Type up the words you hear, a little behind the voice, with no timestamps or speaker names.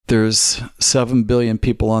there's 7 billion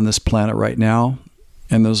people on this planet right now,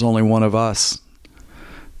 and there's only one of us,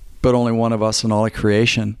 but only one of us in all of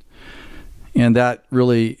creation. And that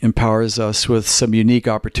really empowers us with some unique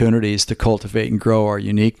opportunities to cultivate and grow our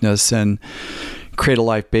uniqueness and create a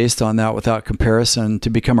life based on that without comparison, to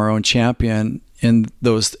become our own champion in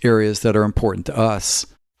those areas that are important to us.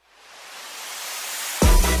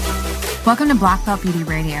 Welcome to Black Belt Beauty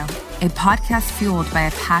Radio, a podcast fueled by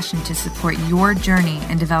a passion to support your journey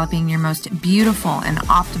in developing your most beautiful and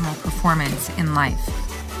optimal performance in life.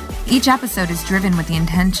 Each episode is driven with the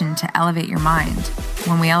intention to elevate your mind.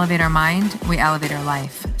 When we elevate our mind, we elevate our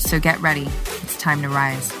life. So get ready. It's time to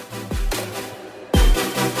rise.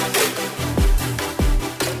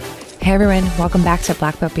 Hey everyone, welcome back to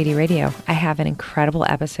Black Belt Beauty Radio. I have an incredible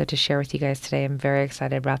episode to share with you guys today. I'm very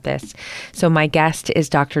excited about this. So my guest is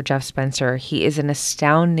Dr. Jeff Spencer. He is an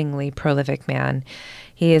astoundingly prolific man.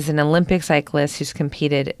 He is an Olympic cyclist who's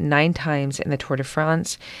competed 9 times in the Tour de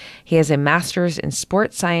France. He has a master's in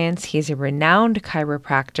sports science. He is a renowned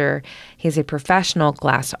chiropractor. He is a professional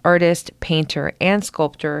glass artist, painter, and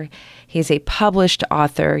sculptor. He is a published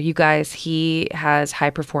author. You guys, he has high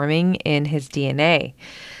performing in his DNA.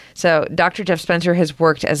 So Dr. Jeff Spencer has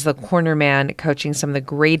worked as the corner man, coaching some of the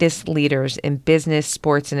greatest leaders in business,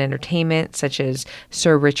 sports, and entertainment, such as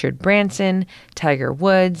Sir Richard Branson, Tiger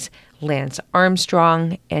Woods, Lance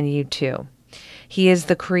Armstrong, and U2. He is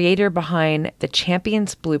the creator behind the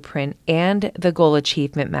Champions Blueprint and the Goal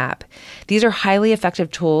Achievement Map. These are highly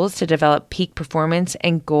effective tools to develop peak performance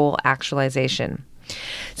and goal actualization.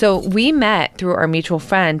 So we met through our mutual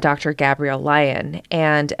friend, Dr. Gabrielle Lyon,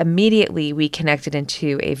 and immediately we connected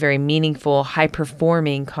into a very meaningful,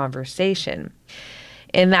 high-performing conversation.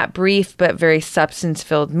 In that brief but very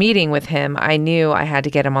substance-filled meeting with him, I knew I had to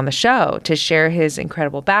get him on the show to share his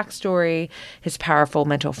incredible backstory, his powerful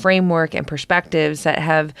mental framework, and perspectives that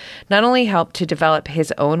have not only helped to develop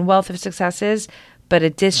his own wealth of successes, but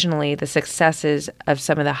additionally the successes of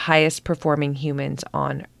some of the highest performing humans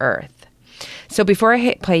on Earth. So before I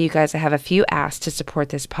hit play, you guys, I have a few asks to support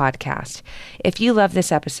this podcast. If you love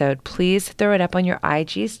this episode, please throw it up on your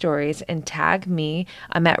IG stories and tag me.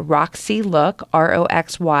 I'm at Roxy Look,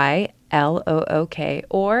 ROXYLOOK,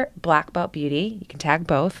 or Black Belt Beauty. You can tag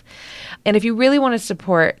both. And if you really want to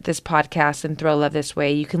support this podcast and throw love this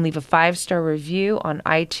way, you can leave a 5-star review on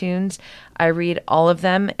iTunes. I read all of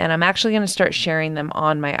them, and I'm actually going to start sharing them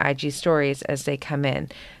on my IG stories as they come in.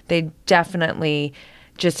 They definitely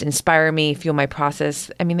just inspire me, fuel my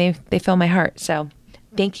process. I mean, they fill my heart. So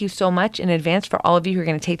thank you so much in advance for all of you who are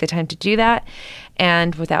going to take the time to do that.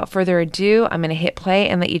 And without further ado, I'm going to hit play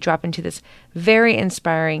and let you drop into this very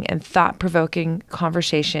inspiring and thought-provoking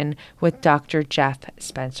conversation with Dr. Jeff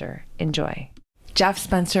Spencer. Enjoy. Jeff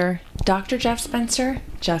Spencer, Dr. Jeff Spencer,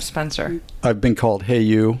 Jeff Spencer. I've been called Hey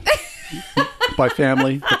You by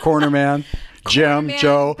family, the corner man, Jim,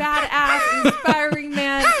 Joe. Badass, inspiring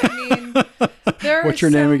man. I mean, there What's are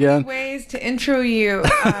your name so again? many ways to intro you,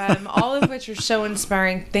 all of which are so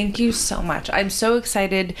inspiring. Thank you so much. I'm so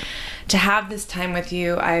excited to have this time with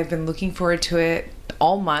you. I've been looking forward to it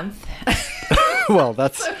all month. Well,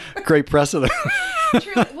 that's great precedent.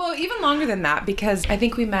 Truly, well, even longer than that, because I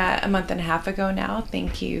think we met a month and a half ago now.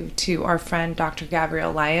 Thank you to our friend, Dr.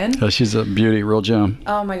 Gabrielle Lyon. Oh, she's a beauty, real gem.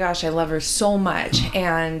 Oh my gosh, I love her so much.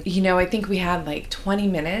 And, you know, I think we had like 20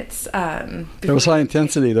 minutes. It was high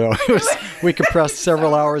intensity, though. We compressed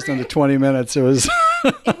several hours into 20 minutes. It was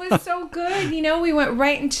so good. You know, we went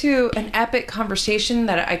right into an epic conversation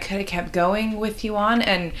that I could have kept going with you on.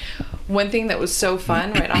 And one thing that was so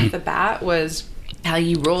fun right off the bat was how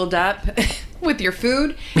you rolled up with your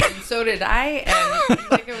food, and so did I. And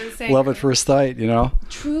like I was saying, love at first sight, you know.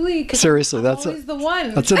 Truly, seriously, I'm that's always the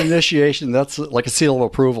one. That's an initiation. That's like a seal of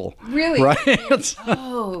approval. Really, right?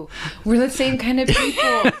 Oh, we're the same kind of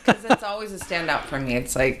people. Because that's always a standout for me.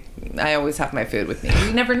 It's like I always have my food with me.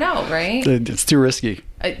 You never know, right? It's too risky.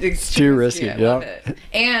 It's too risky. I love it.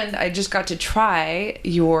 And I just got to try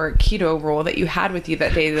your keto roll that you had with you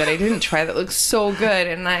that day that I didn't try. That looks so good,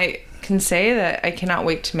 and I can say that I cannot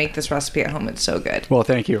wait to make this recipe at home. It's so good. Well,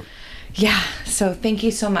 thank you. Yeah. So thank you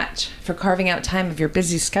so much for carving out time of your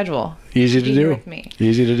busy schedule. Easy to do. With me.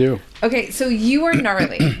 Easy to do. Okay. So you are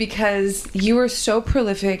gnarly because you are so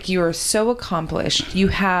prolific. You are so accomplished. You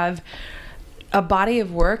have a body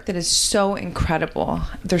of work that is so incredible.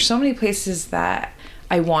 There's so many places that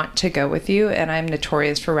I want to go with you, and I'm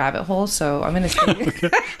notorious for rabbit holes, so I'm going to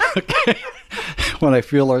say okay. When I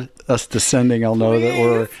feel us descending, I'll know that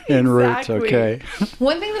we're en route. Okay.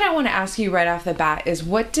 One thing that I want to ask you right off the bat is,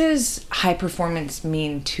 what does high performance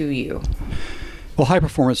mean to you? Well, high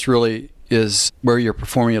performance really is where you're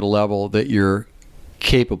performing at a level that you're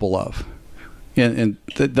capable of. And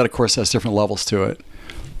that, of course, has different levels to it.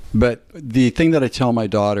 But the thing that I tell my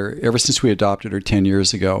daughter, ever since we adopted her 10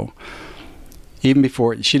 years ago, even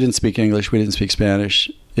before, she didn't speak English, we didn't speak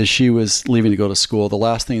Spanish, as she was leaving to go to school, the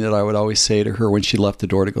last thing that I would always say to her when she left the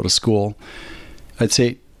door to go to school, I'd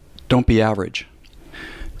say, don't be average.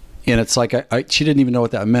 And it's like, she didn't even know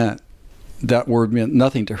what that meant. That word meant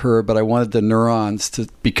nothing to her, but I wanted the neurons to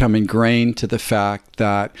become ingrained to the fact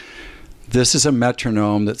that this is a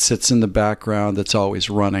metronome that sits in the background that's always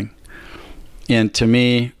running. And to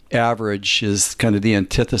me, average is kind of the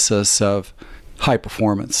antithesis of high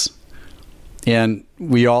performance. And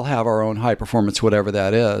we all have our own high performance, whatever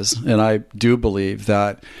that is. And I do believe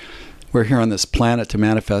that we're here on this planet to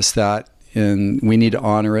manifest that, and we need to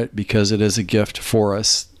honor it because it is a gift for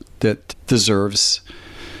us that deserves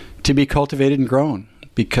to be cultivated and grown.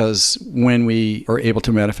 Because when we are able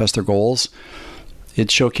to manifest our goals,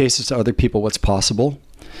 it showcases to other people what's possible.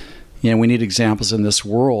 And we need examples in this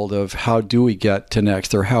world of how do we get to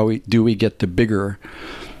next, or do we get to bigger.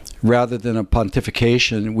 Rather than a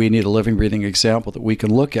pontification, we need a living, breathing example that we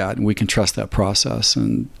can look at, and we can trust that process.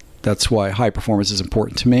 And that's why high performance is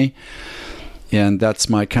important to me. And that's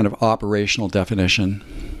my kind of operational definition.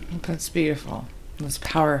 That's beautiful. That's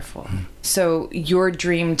powerful. So your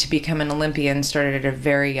dream to become an Olympian started at a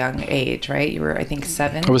very young age, right? You were, I think,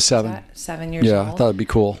 7? I was 7. 7 years old? Yeah, I thought it'd be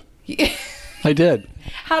cool. I did.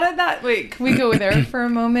 How did that, wait, can we go there for a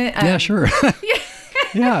moment? Yeah, sure.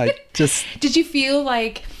 Yeah, Did you feel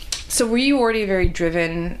like, so were you already very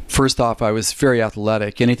driven? First off, I was very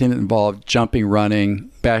athletic. Anything that involved jumping,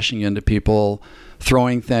 running, bashing into people,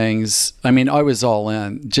 throwing things. I mean, I was all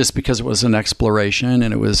in just because it was an exploration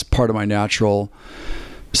and it was part of my natural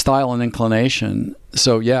style and inclination.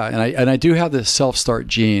 So yeah, and I do have this self-start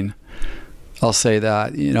gene. I'll say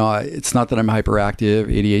that. You know, it's not that I'm hyperactive,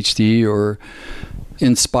 ADHD, or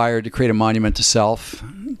inspired to create a monument to self,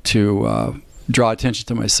 to draw attention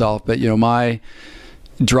to myself. But, you know, my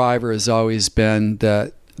driver has always been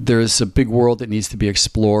that there's a big world that needs to be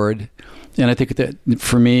explored. And I think that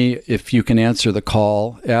for me, if you can answer the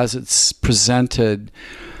call as it's presented,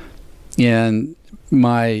 and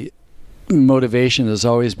my motivation has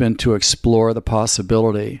always been to explore the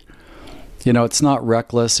possibility. You know, it's not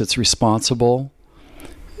reckless, it's responsible,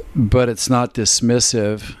 but it's not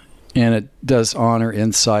dismissive, and it does honor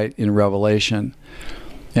insight in revelation.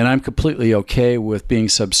 And I'm completely okay with being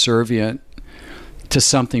subservient to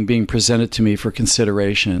something being presented to me for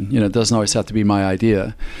consideration. You know, it doesn't always have to be my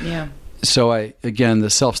idea. Yeah. So again,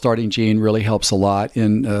 the self-starting gene really helps a lot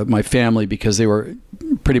in my family because they were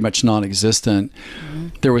pretty much non-existent. Mm-hmm.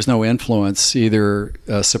 There was no influence, either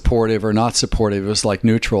supportive or not supportive. It was like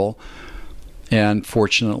neutral. And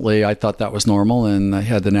fortunately, I thought that was normal, and I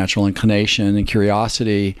had the natural inclination and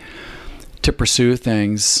curiosity to pursue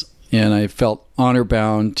things. And I felt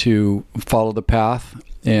honor-bound to follow the path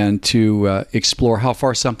and to explore how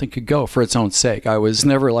far something could go for its own sake. I was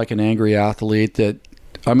never like an angry athlete that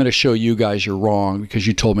I'm going to show you guys you're wrong because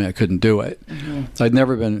you told me I couldn't do it. Mm-hmm. I'd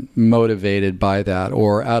never been motivated by that,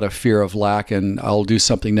 or out of fear of lack, and I'll do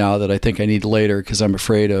something now that I think I need later because I'm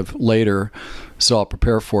afraid of later, so I'll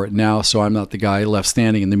prepare for it now so I'm not the guy left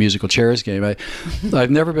standing in the musical chairs game.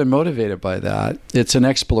 I've never been motivated by that. It's an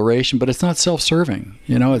exploration, but it's not self-serving.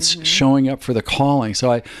 You know, it's mm-hmm. showing up for the calling.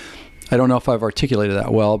 So I don't know if I've articulated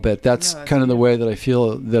that well, but that's kind of the way that I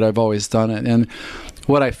feel that I've always done it. And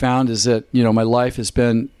what I found is that, you know, my life has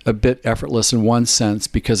been a bit effortless in one sense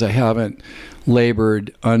because I haven't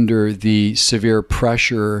labored under the severe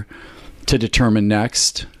pressure to determine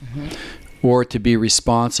next mm-hmm. or to be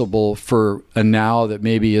responsible for a now that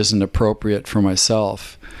maybe isn't appropriate for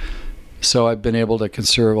myself. So I've been able to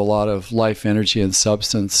conserve a lot of life energy and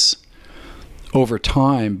substance over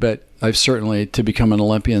time, but I've certainly, to become an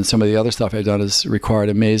Olympian, some of the other stuff I've done has required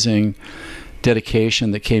amazing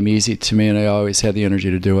dedication that came easy to me, and I always had the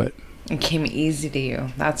energy to do it. It came easy to you.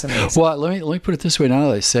 That's amazing. Well, let me put it this way. Now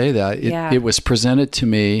that I say that, it was presented to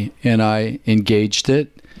me, and I engaged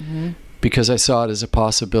it mm-hmm. because I saw it as a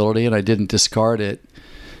possibility, and I didn't discard it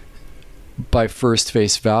by first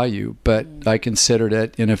face value, but mm-hmm. I considered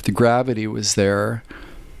it, and if the gravity was there,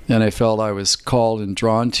 and I felt I was called and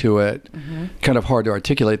drawn to it, mm-hmm. kind of hard to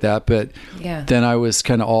articulate that, but then I was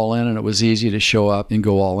kind of all in, and it was easy to show up and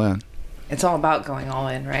go all in. It's all about going all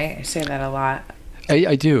in, right? I say that a lot.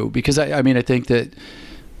 I do, because I mean, I think that,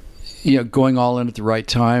 you know, going all in at the right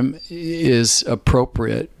time is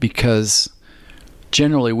appropriate because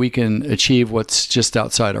generally we can achieve what's just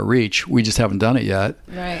outside our reach. We just haven't done it yet.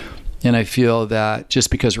 Right. And I feel that just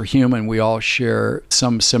because we're human, we all share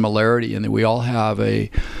some similarity in that we all have a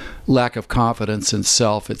lack of confidence in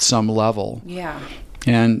self at some level. Yeah.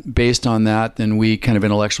 And based on that, then we kind of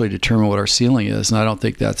intellectually determine what our ceiling is. And I don't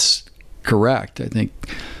think that's correct. I think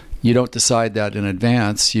you don't decide that in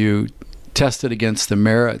advance. You test it against the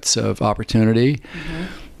merits of opportunity. Mm-hmm.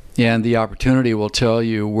 And the opportunity will tell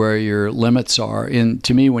you where your limits are. And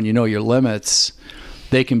to me, when you know your limits,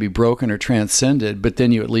 they can be broken or transcended, but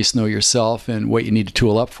then you at least know yourself and what you need to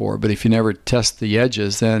tool up for. But if you never test the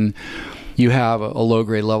edges, then you have a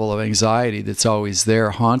low-grade level of anxiety that's always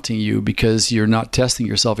there haunting you because you're not testing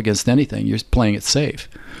yourself against anything. You're playing it safe.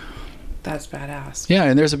 That's badass. Yeah,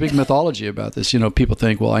 and there's a big mythology about this. People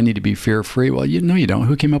think, well, I need to be fear-free. Well, no, you don't.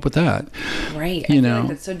 Who came up with that? Right. I feel like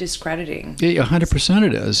that's so discrediting. 100%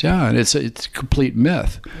 it is, yeah. And it's a complete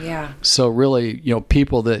myth. Yeah. So really,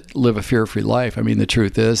 people that live a fear-free life, the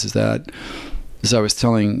truth is that, as I was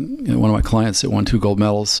telling one of my clients that won 2 gold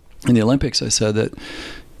medals in the Olympics, I said that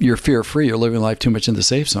you're fear-free, you're living life too much in the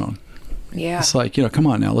safe zone. Yeah. It's like, come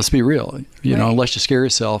on now, let's be real. Unless you scare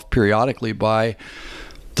yourself periodically by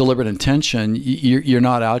deliberate intention, you're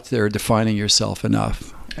not out there defining yourself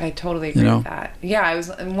enough. I totally agree with that. Yeah,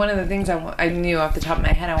 one of the things I knew off the top of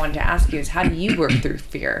my head I wanted to ask you is, how do you work through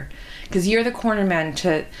fear? Because you're the corner man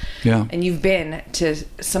and you've been to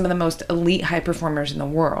some of the most elite high performers in the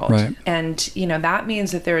world. Right. And, that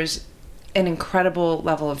means that there's an incredible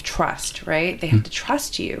level of trust, right? They have to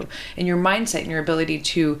trust you and your mindset and your ability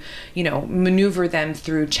to, maneuver them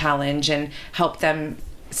through challenge and help them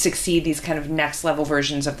succeed, these kind of next level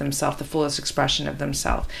versions of themselves, the fullest expression of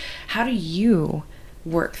themselves. How do you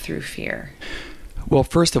work through fear? Well,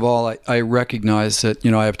 first of all, I recognize that,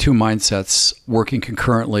 I have 2 mindsets working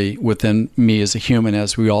concurrently within me as a human,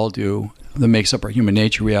 as we all do, that makes up our human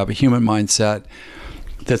nature. We have a human mindset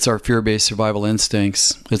that's our fear-based survival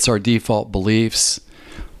instincts. It's our default beliefs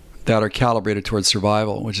that are calibrated towards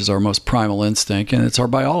survival, which is our most primal instinct, and it's our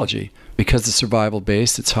biology. Because it's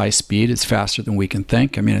survival-based, it's high speed, it's faster than we can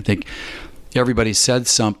think. I think everybody said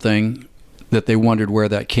something that they wondered where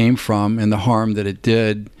that came from, and the harm that it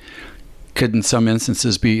did could in some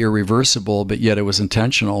instances be irreversible, but yet it was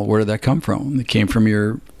intentional. Where did that come from? It came from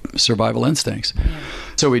your survival instincts. Yeah.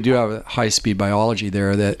 So we do have a high-speed biology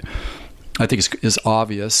there that I think is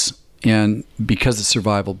obvious. And because it's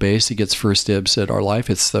survival-based, it gets first dibs at our life.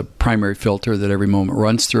 It's the primary filter that every moment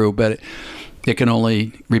runs through. But it can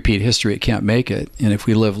only repeat history. It can't make it. And if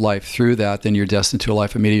we live life through that, then you're destined to a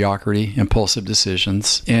life of mediocrity, impulsive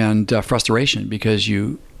decisions, and frustration, because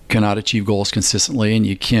you cannot achieve goals consistently and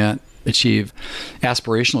you can't achieve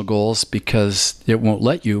aspirational goals because it won't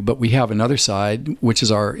let you. But we have another side, which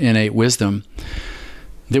is our innate wisdom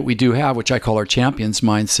that we do have, which I call our champions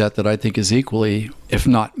mindset, that I think is equally, if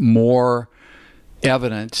not more,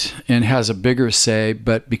 evident and has a bigger say.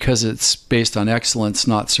 But because it's based on excellence,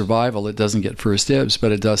 not survival, it doesn't get first dibs,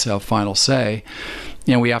 but it does have final say.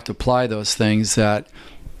 And we have to apply those things that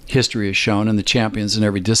history has shown and the champions in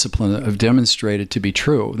every discipline have demonstrated to be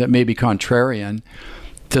true. That may be contrarian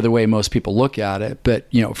to the way most people look at it, but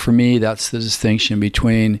for me, that's the distinction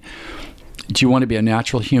between, do you want to be a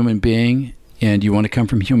natural human being and you want to come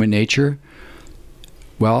from human nature?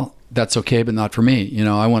 Well, that's okay, but not for me.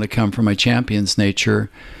 I want to come from my champion's nature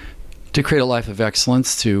to create a life of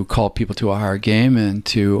excellence, to call people to a higher game, and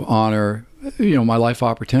to honor, my life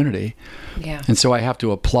opportunity. Yeah. And so I have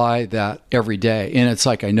to apply that every day. And it's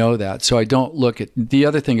like I know that. So I don't look at the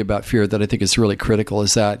other thing about fear that I think is really critical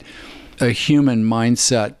is that a human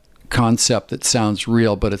mindset concept that sounds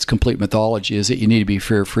real, but it's complete mythology, is that you need to be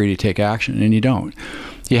fear-free to take action, and you don't.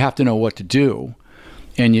 You have to know what to do,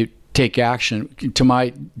 and you take action. To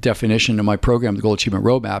my definition in my program, the Goal Achievement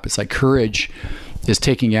Roadmap, it's like courage is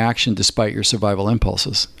taking action despite your survival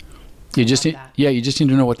impulses. You just need to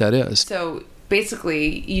know what that is. So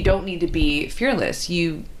basically, you don't need to be fearless.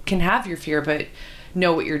 You can have your fear, but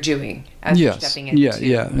know what you're doing as you're stepping into.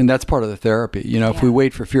 Yeah. And that's part of the therapy. If we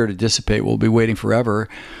wait for fear to dissipate, we'll be waiting forever.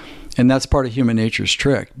 And that's part of human nature's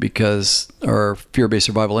trick, because our fear-based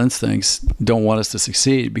survival instincts don't want us to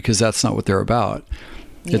succeed, because that's not what they're about.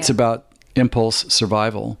 Yeah. It's about impulse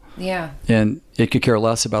survival. Yeah. And it could care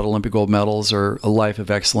less about Olympic gold medals or a life of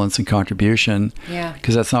excellence and contribution. Yeah.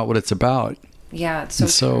 Because that's not what it's about. Yeah,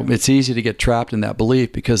 it's so it's easy to get trapped in that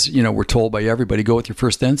belief, because we're told by everybody, go with your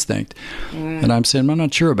first instinct. And I'm saying I'm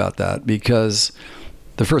not sure about that, because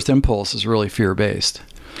the first impulse is really fear-based.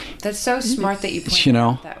 That's so smart that you point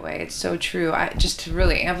out that way. It's so true. Just to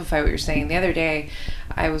really amplify what you're saying, the other day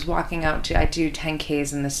I was walking out I do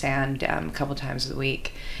 10Ks in the sand a couple times a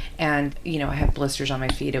week, and I have blisters on my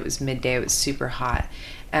feet. It was midday. It was super hot.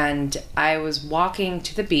 And I was walking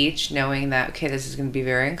to the beach knowing that, okay, this is going to be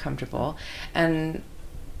very uncomfortable. And,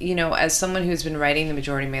 as someone who's been writing the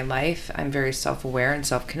majority of my life, I'm very self-aware and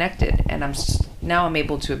self-connected. And I'm now I'm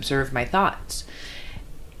able to observe my thoughts.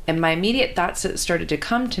 And my immediate thoughts that started to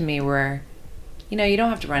come to me were, you know, you don't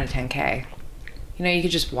have to run a 10K. You know, you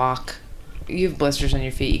could just walk. You have blisters on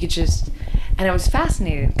your feet. You could just... And I was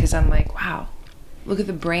fascinated because I'm like, wow, look at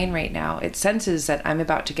the brain right now. It senses that I'm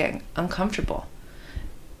about to get uncomfortable.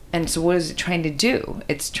 And so what is it trying to do?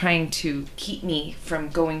 It's trying to keep me from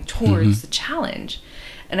going towards the challenge.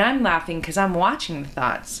 And I'm laughing because I'm watching the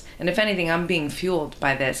thoughts. And if anything, I'm being fueled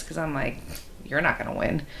by this because I'm like, you're not going to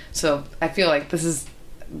win. So I feel like this is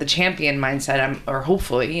the champion mindset, or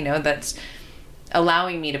hopefully, you know, that's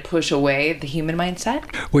allowing me to push away the human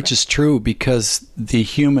mindset. Which is true, because the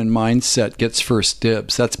human mindset gets first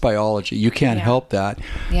dibs. That's biology. You can't help that.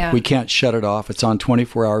 Yeah. We can't shut it off. It's on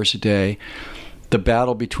 24 hours a day. The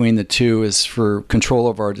battle between the two is for control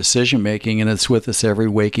of our decision making, and it's with us every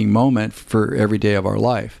waking moment for every day of our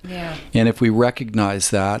life. Yeah. And if we recognize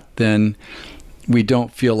that, then we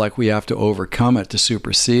don't feel like we have to overcome it to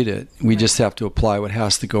supersede it. We just have to apply what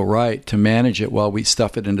has to go right to manage it while we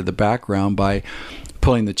stuff it into the background by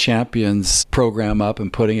pulling the champions program up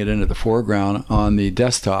and putting it into the foreground on the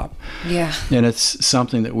desktop. Yeah. And it's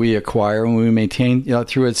something that we acquire and we maintain, you know,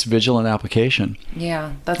 through its vigilant application.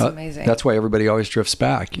 Yeah, that's amazing. That's why everybody always drifts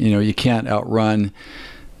back. You know, you can't outrun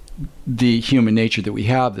the human nature that we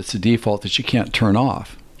have that's a default that you can't turn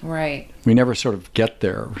off. Right. We never sort of get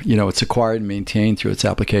there. You know, it's acquired and maintained through its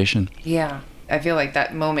application. Yeah. I feel like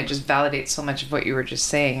that moment just validates so much of what you were just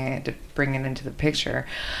saying. I had to bring it into the picture.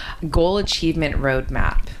 Goal achievement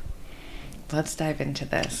roadmap. Let's dive into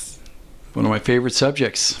this. One of my favorite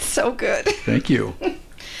subjects. So good. Thank you.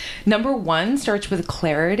 Number 1 starts with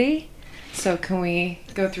clarity. So can we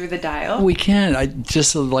go through the dial? We can. I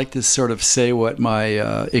just like to sort of say what my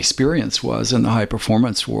experience was in the high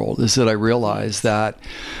performance world is that I realized that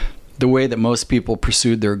the way that most people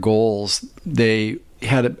pursued their goals, they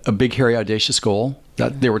had a big, hairy, audacious goal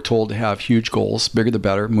that they were told to have huge goals, bigger the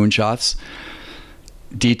better, moonshots,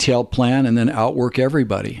 detailed plan, and then outwork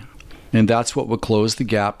everybody. And that's what would close the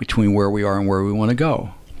gap between where we are and where we want to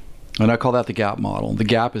go. And I call that the gap model. The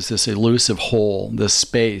gap is this elusive hole, this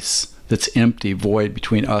space that's empty, void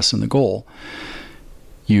between us and the goal.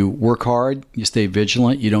 You work hard, you stay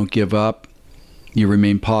vigilant, you don't give up, you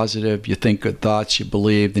remain positive, you think good thoughts, you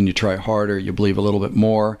believe, then you try harder, you believe a little bit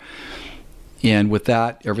more. And with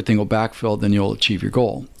that, everything will backfill, then you'll achieve your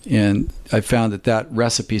goal. And I found that that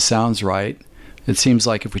recipe sounds right. It seems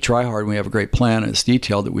like if we try hard and we have a great plan and it's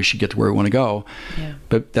detailed, that we should get to where we want to go. Yeah.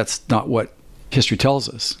 But that's not what history tells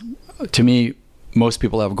us. To me, most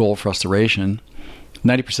people have goal frustration.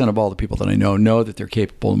 90% of all the people that I know that they're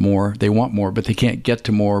capable of more. They want more, but they can't get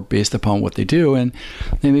to more based upon what they do. And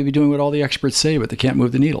they may be doing what all the experts say, but they can't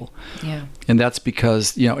move the needle. Yeah. And that's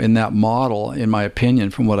because, you know, in that model, in my opinion,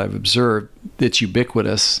 from what I've observed, it's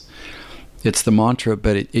ubiquitous. It's the mantra,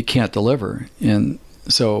 but it can't deliver. And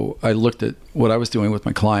so I looked at what I was doing with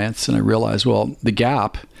my clients and I realized, well, the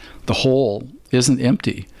gap, the hole, isn't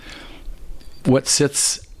empty. What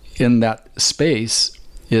sits in that space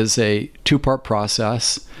is a 2-part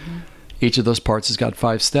process. Mm-hmm. Each of those parts has got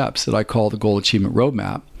 5 steps that I call the goal achievement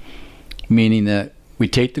roadmap, meaning that we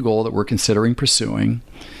take the goal that we're considering pursuing,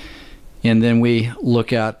 and then we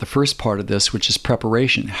look at the first part of this, which is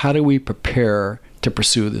preparation. How do we prepare to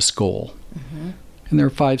pursue this goal? Mm-hmm. And there are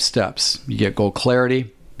 5 steps. You get goal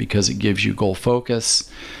clarity because it gives you goal focus.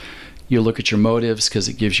 You look at your motives because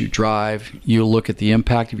it gives you drive. You look at the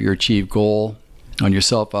impact of your achieved goal on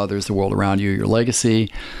yourself, others, the world around you, your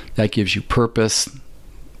legacy. That gives you purpose.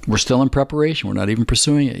 We're still in preparation. We're not even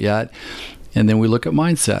pursuing it yet. And then we look at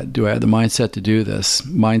mindset. Do I have the mindset to do this?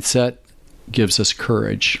 Mindset gives us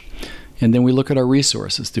courage. And then we look at our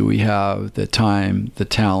resources. Do we have the time, the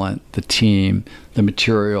talent, the team, the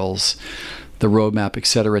materials, the roadmap, et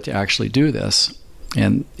cetera, to actually do this?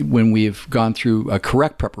 And when we've gone through a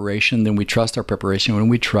correct preparation, then we trust our preparation when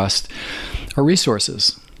we trust our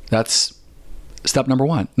resources. That's step number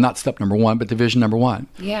 1. Not step number 1, but division number 1.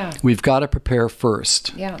 Yeah. We've got to prepare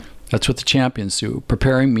first. Yeah. That's what the champions do.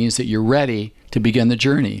 Preparing means that you're ready to begin the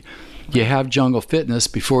journey. You have jungle fitness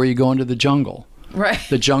before you go into the jungle. Right.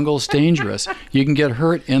 The jungle's dangerous. You can get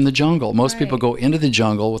hurt in the jungle. Most people go into the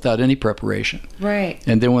jungle without any preparation. Right.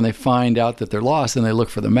 And then when they find out that they're lost, then they look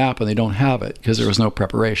for the map and they don't have it because there was no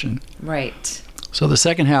preparation. Right. So the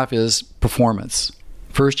second half is performance.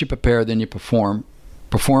 First you prepare, then you perform.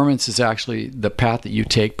 Performance is actually the path that you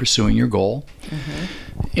take pursuing your goal. Mm-hmm.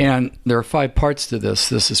 And there are 5 parts to this.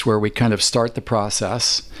 This is where we kind of start the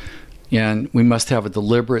process. And we must have a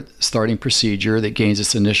deliberate starting procedure that gains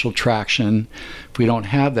its initial traction. If we don't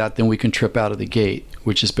have that, then we can trip out of the gate,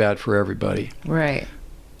 which is bad for everybody. Right.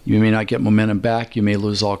 You may not get momentum back. You may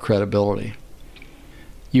lose all credibility.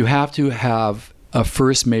 you have to have a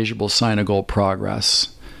first measurable sign of goal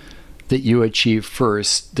progress that you achieve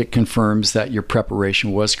first that confirms that your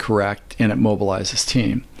preparation was correct and it mobilizes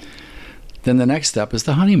team. Then the next step is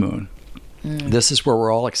the honeymoon. This is where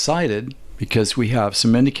we're all excited because we have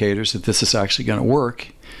some indicators that this is actually going to work.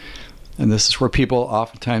 And this is where people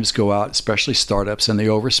oftentimes go out, especially startups, and they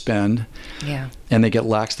overspend. Yeah. And they get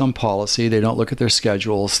laxed on policy. They don't look at their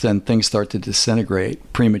schedules. Then things start to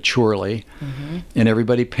disintegrate prematurely. And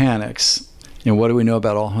everybody panics. And what do we know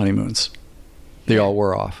about all honeymoons? They all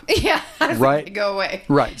wear off. Yeah. Right? They go away.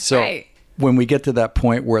 Right. So when we get to that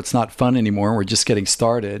point where it's not fun anymore and we're just getting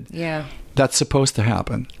started, that's supposed to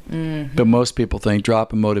happen. But most people think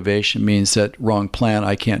drop in motivation means that wrong plan,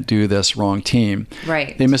 I can't do this, wrong team.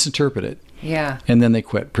 Right. They misinterpret it. Yeah. And then they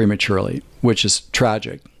quit prematurely, which is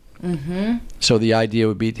tragic. So the idea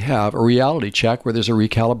would be to have a reality check where there's a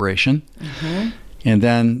recalibration. And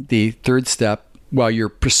then the third step, while you're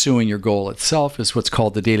pursuing your goal itself, is what's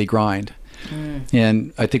called the daily grind.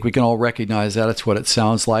 And I think we can all recognize that. It's what it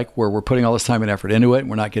sounds like, where we're putting all this time and effort into it, and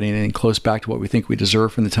we're not getting anything close back to what we think we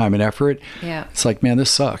deserve from the time and effort. Yeah. It's like, man, this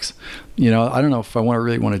sucks. You know, I don't know if I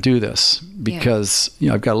really want to do this because, you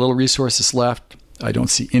know, I've got a little resources left. I don't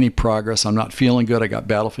see any progress. I'm not feeling good. I got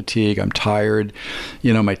battle fatigue. I'm tired.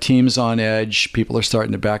 You know, my team's on edge. People are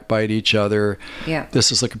starting to backbite each other. Yeah.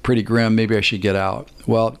 This is looking pretty grim. Maybe I should get out.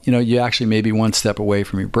 Well, you know, you actually may be one step away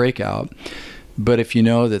from your breakout. But if you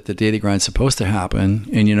know that the daily grind's supposed to happen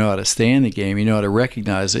and you know how to stay in the game, you know how to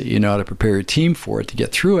recognize it, you know how to prepare your team for it to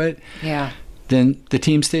get through it, then the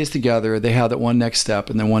team stays together. They have that one next step,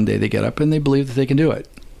 and then one day they get up and they believe that they can do it.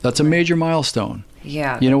 That's a major milestone.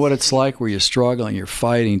 Yeah. You know what it's like where you're struggling, you're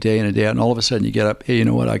fighting day in and day out, and all of a sudden you get up, hey, you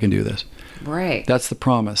know what, I can do this. Right. That's the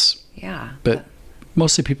promise. Yeah. But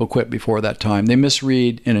mostly people quit before that time. They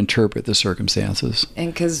misread and interpret the circumstances.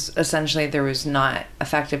 And because essentially there was not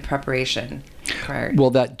effective preparation prior.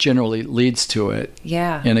 Well, that generally leads to it.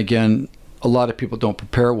 Yeah. And again, a lot of people don't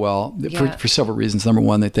prepare well for several reasons. Number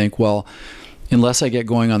one, they think, well, unless I get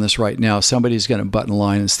going on this right now, somebody's going to butt in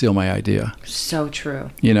line and steal my idea. So true.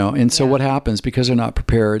 You know, and so what happens, because they're not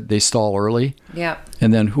prepared, they stall early. Yeah.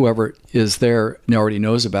 And then whoever is there already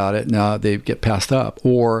knows about it. Now they get passed up.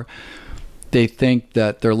 Or they think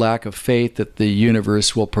that their lack of faith that the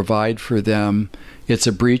universe will provide for them, it's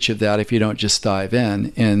a breach of that if you don't just dive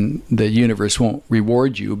in, and the universe won't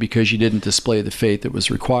reward you because you didn't display the faith that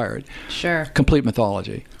was required. Sure. Complete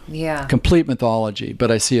mythology. Yeah. Complete mythology,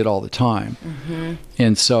 but I see it all the time.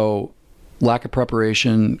 And so lack of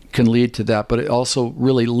preparation can lead to that, but it also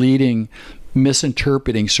really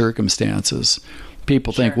misinterpreting circumstances.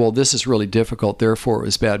 People think, well, this is really difficult, therefore it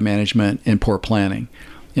was bad management and poor planning.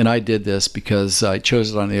 And I did this because I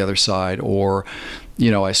chose it on the other side, or, you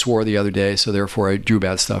know, I swore the other day, so therefore I drew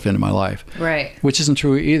bad stuff into my life. Right. Which isn't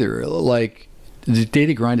true either. Like, the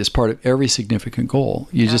daily grind is part of every significant goal.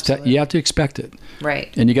 You just you have to expect it. Right.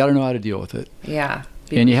 And you got to know how to deal with it. Yeah.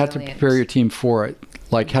 And you have to prepare your team for it.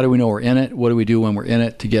 Like, how do we know we're in it? What do we do when we're in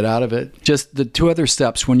it to get out of it? Just the two other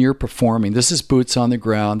steps when you're performing. This is boots on the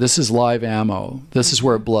ground. This is live ammo. This is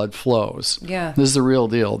where blood flows. Yeah. This is the real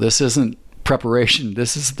deal. This isn't preparation.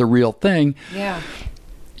 This is the real thing. Yeah.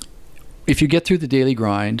 If you get through the daily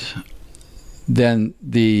grind, then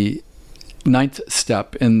the 9th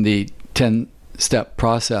step in the 10-step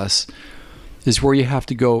process is where you have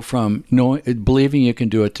to go from believing you can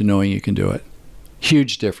do it to knowing you can do it.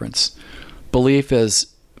 Huge difference. Belief is,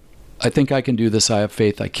 I think I can do this, I have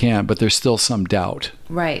faith I can, but there's still some doubt.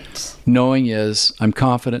 Right. Knowing is, I'm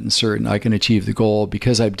confident and certain I can achieve the goal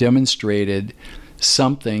because I've demonstrated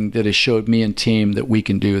something that has showed me and team that we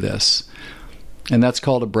can do this. And that's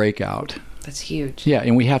called a breakout. That's huge. Yeah,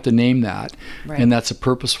 and we have to name that. Right. And that's a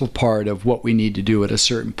purposeful part of what we need to do at a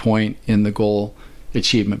certain point in the goal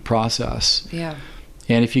achievement process. Yeah.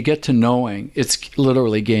 And if you get to knowing, it's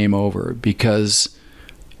literally game over because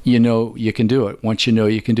you know you can do it. Once you know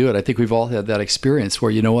you can do it. I think we've all had that experience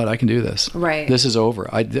where, you know what, I can do this. Right. This is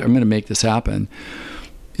over. I'm going to make this happen.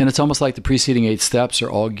 And it's almost like the preceding 8 steps are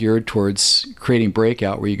all geared towards creating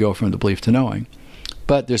breakout where you go from the belief to knowing.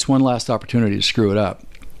 But there's one last opportunity to screw it up.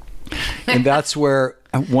 And that's where,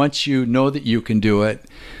 once you know that you can do it,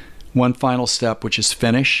 one final step, which is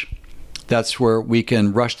finish. That's where we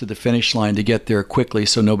can rush to the finish line to get there quickly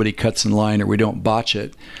so nobody cuts in line or we don't botch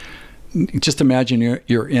it. Just imagine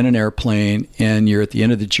you're in an airplane and you're at the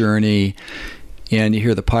end of the journey and you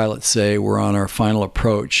hear the pilot say, we're on our final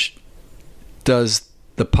approach. Does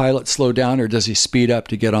the pilot slow down or does he speed up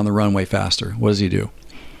to get on the runway faster? What does he do?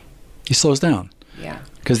 He slows down. Yeah.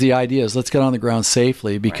 Because the idea is let's get on the ground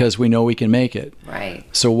safely because we know we can make it. Right.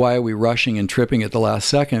 So why are we rushing and tripping at the last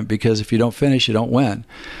second? Because if you don't finish, you don't win.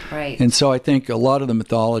 Right. And so I think a lot of the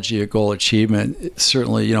mythology of goal achievement,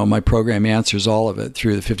 certainly, you know, my program answers all of it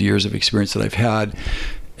through the 50 years of experience that I've had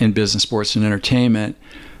in business, sports, and entertainment.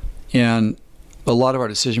 And a lot of our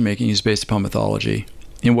decision making is based upon mythology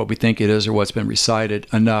and what we think it is or what's been recited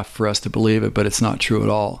enough for us to believe it, but it's not true at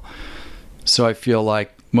all. So I feel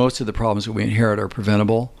like most of the problems that we inherit are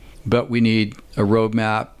preventable, but we need a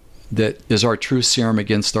roadmap that is our true serum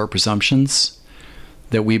against our presumptions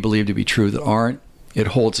that we believe to be true that aren't. It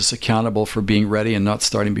holds us accountable for being ready and not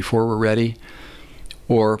starting before we're ready.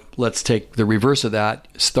 Or let's take the reverse of that,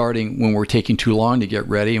 starting when we're taking too long to get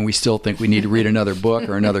ready and we still think we need to read another book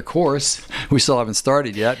or another course. We still haven't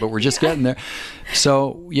started yet, but we're just getting there.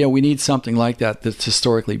 So, yeah, we need something like that that's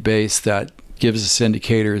historically based, that gives us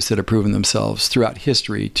indicators that have proven themselves throughout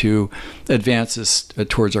history to advance us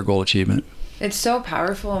towards our goal achievement. It's so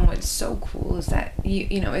powerful, and what's so cool is that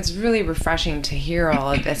you know, it's really refreshing to hear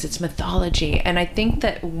all of this. It's mythology, and I think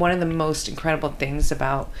that one of the most incredible things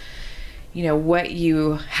about, you know, what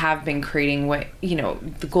you have been creating, what, you know,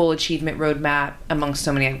 the goal achievement roadmap, amongst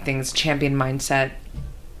so many other things, champion mindset,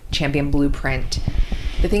 champion blueprint.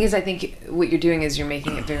 The thing is, I think what you're doing is you're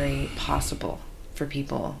making it very possible for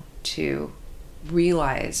people to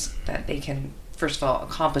realize that they can, first of all,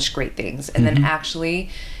 accomplish great things and then actually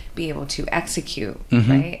be able to execute,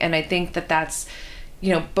 right? And I think that that's,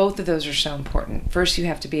 you know, both of those are so important. First, you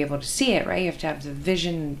have to be able to see it, right? You have to have the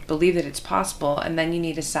vision, believe that it's possible, and then you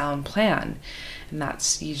need a sound plan. And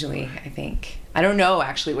that's usually, I think, I don't know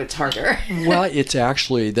actually what's harder. Well, it's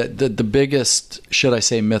actually that the biggest, should I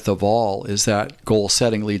say, myth of all is that goal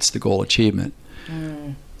setting leads to goal achievement.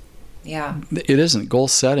 Yeah. It isn't. Goal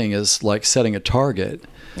setting is like setting a target.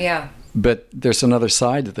 Yeah. But there's another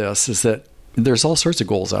side to this, is that there's all sorts of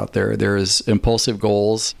goals out there. There's impulsive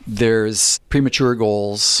goals, there's premature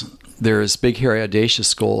goals, there's big, hairy,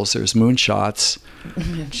 audacious goals, there's moonshots.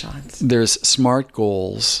 Moonshots. There's smart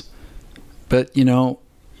goals. But, you know,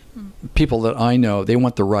 people that I know, they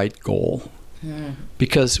want the right goal.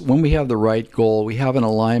 Because when we have the right goal, we have an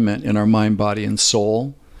alignment in our mind, body, and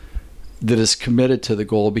soul that is committed to the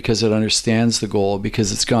goal because it understands the goal,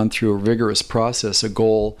 because it's gone through a rigorous process, a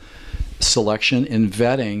goal selection and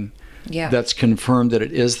vetting that's confirmed that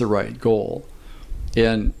it is the right goal.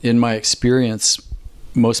 And in my experience,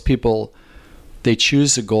 most people, they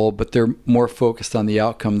choose a goal, but they're more focused on the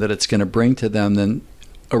outcome that it's going to bring to them than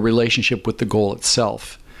a relationship with the goal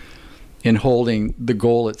itself, in holding the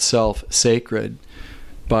goal itself sacred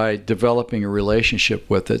by developing a relationship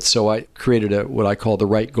with it. So I created what I call the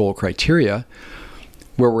right goal criteria,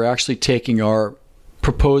 where we're actually taking our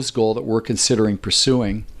proposed goal that we're considering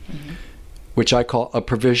pursuing, which I call a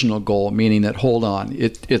provisional goal, meaning that, hold on,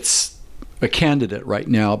 it's a candidate right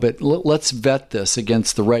now, but let's vet this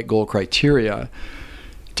against the right goal criteria.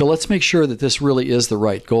 So let's make sure that this really is the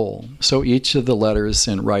right goal. So each of the letters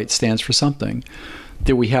in right stands for something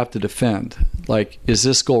that we have to defend. Like, is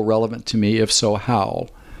this goal relevant to me? If so, how?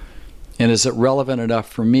 And is it relevant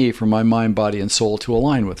enough for me, for my mind, body, and soul to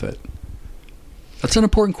align with it? That's an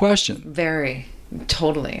important question. Very.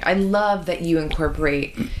 Totally. I love that you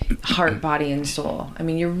incorporate heart, body, and soul. I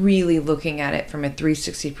mean, you're really looking at it from a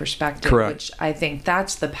 360 perspective, Correct. Which I think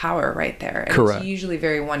that's the power right there. And Correct. It's usually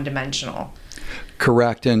very one-dimensional.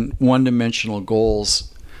 Correct. And one-dimensional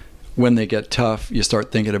goals, when they get tough, you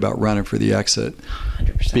start thinking about running for the exit.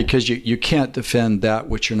 100%. Because you can't defend that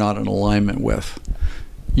which you're not in alignment with.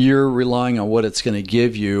 You're relying on what it's going to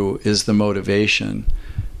give you is the motivation.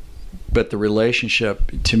 But the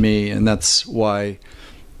relationship, to me, and that's why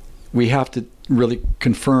we have to really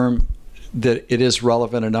confirm that it is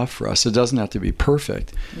relevant enough for us. It doesn't have to be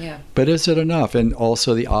perfect. Yeah. But is it enough? And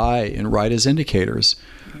also the I and right as indicators.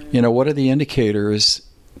 You know, what are the indicators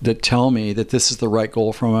that tell me that this is the right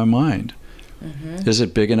goal for my mind? Is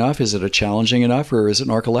it big enough? Is it a challenging enough? Or is it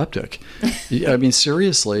narcoleptic? I mean,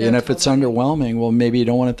 seriously. Yeah, and if it's underwhelming, well, maybe you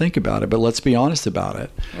don't want to think about it. But let's be honest about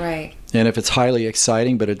it. Right. And if it's highly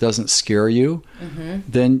exciting, but it doesn't scare you,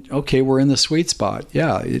 then, okay, we're in the sweet spot.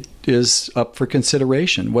 Yeah, it is up for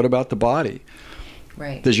consideration. What about the body?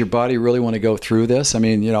 Right. Does your body really want to go through this? I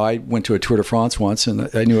mean, you know, I went to a Tour de France once, and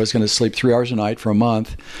I knew I was going to sleep 3 hours a night for a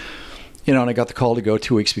month. You know, and I got the call to go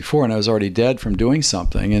 2 weeks before, and I was already dead from doing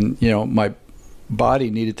something. And, you know, my body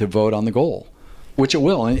needed to vote on the goal, which it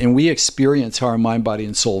will. And we experience how our mind, body,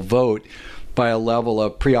 and soul vote by a level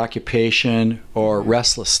of preoccupation or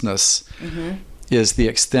restlessness is the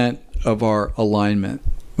extent of our alignment.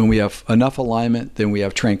 When we have enough alignment, then we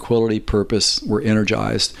have tranquility, purpose, we're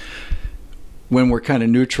energized. when we're kind of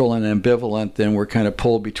neutral and ambivalent, then we're kind of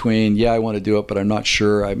pulled between, yeah, I want to do it, but I'm not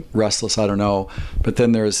sure. I'm restless. I don't know. But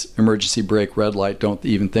then there's emergency brake, red light. Don't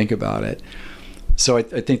even think about it. So I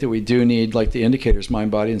think that we do need, like the indicators,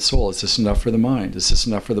 mind, body, and soul. Is this enough for the mind? Is this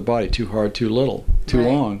enough for the body? Too hard, too little, too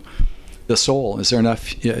long? The soul, is there enough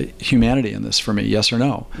humanity in this for me? Yes or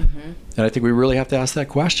no? And I think we really have to ask that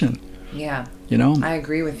question. Yeah. You know? I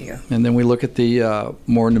agree with you. And then we look at the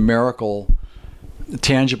more numerical,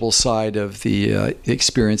 tangible side of the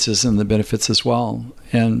experiences and the benefits as well.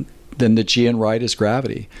 And then the G in right is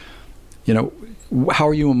gravity. You know, how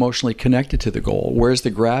are you emotionally connected to the goal? Where's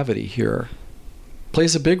the gravity here?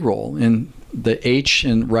 Plays a big role. And the H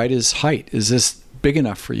in right is height. Is this big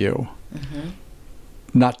enough for you?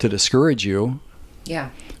 Not to discourage you. Yeah.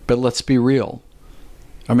 But let's be real.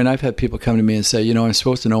 I mean, I've had people come to me and say, you know, I'm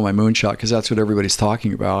supposed to know my moonshot because that's what everybody's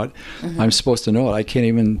talking about. I'm supposed to know it. I can't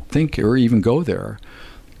even think or even go there.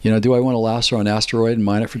 You know, do I want to lasso an asteroid and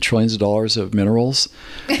mine it for trillions of dollars of minerals?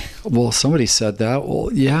 Well, somebody said that. Well,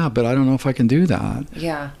 yeah, but I don't know if I can do that.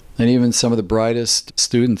 Yeah. And even some of the brightest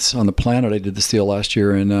students on the planet, I did this deal last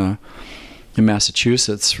year in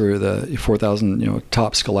Massachusetts for the 4,000,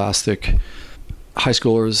 top scholastic high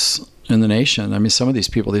schoolers in the nation. I mean, some of these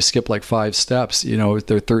people, they skip like 5 steps.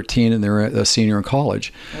 They're 13 and they're a senior in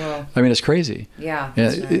college. Well, I mean, it's crazy. Yeah.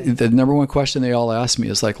 The number one question they all ask me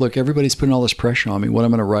is like, look, everybody's putting all this pressure on me. What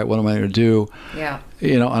am I going to write? What am I going to do? Yeah.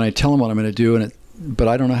 And I tell them what I'm going to do, but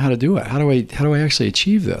I don't know how to do it. How do I actually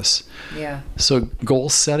achieve this? Yeah. So goal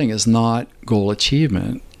setting is not goal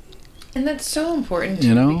achievement. And that's so important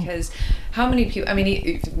too, because how many people, I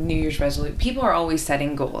mean, New Year's resolution, people are always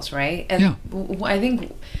setting goals, right? And I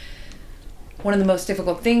think one of the most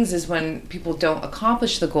difficult things is when people don't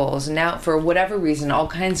accomplish the goals. And now, for whatever reason, all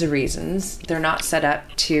kinds of reasons, they're not set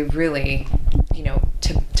up to really,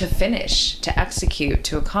 to finish, to execute,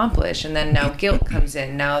 to accomplish. And then now guilt comes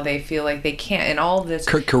in. Now they feel like they can't. And all this.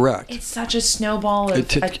 Correct. It's such a snowball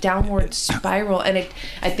of a downward spiral. And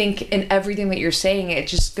I think in everything that you're saying, it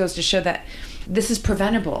just goes to show that this is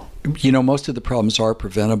preventable. Most of the problems are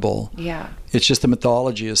preventable. Yeah. It's just the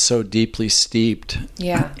mythology is so deeply steeped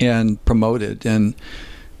and promoted. And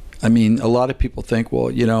I mean, a lot of people think, well,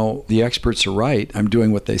 the experts are right. I'm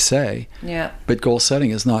doing what they say. Yeah. But goal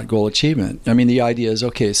setting is not goal achievement. I mean, the idea is,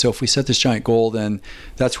 okay, so if we set this giant goal, then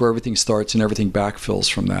that's where everything starts and everything backfills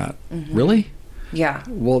from that. Really? Yeah.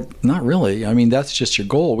 Well, not really. I mean, that's just your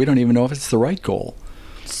goal. We don't even know if it's the right goal.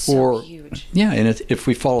 So huge. Yeah, and if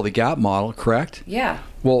we follow the gap model, correct? Yeah.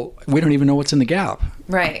 Well, we don't even know what's in the gap.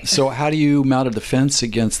 Right. So how do you mount a defense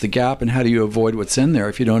against the gap, and how do you avoid what's in there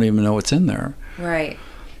if you don't even know what's in there? Right.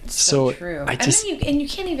 So true. And you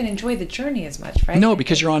can't even enjoy the journey as much, right? No,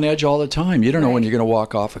 because you're on edge all the time. You don't know when you're going to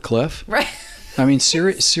walk off a cliff. Right. I mean,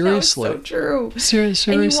 seriously. No, so true.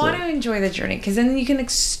 Seriously. And you want to enjoy the journey because then you can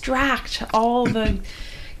extract all the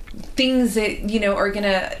things that are going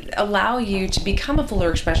to allow you to become a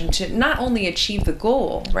fuller expression, to not only achieve the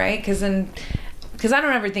goal, right? Because I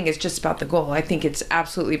don't ever think it's just about the goal. I think it's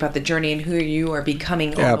absolutely about the journey and who you are becoming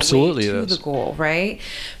on the way to the goal, right?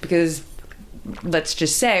 Because let's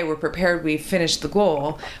just say we're prepared, we've finished the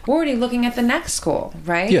goal, we're already looking at the next goal,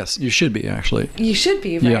 right? Yes, you should be, actually. You should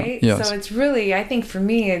be, right? Yeah, yes. So it's really, I think for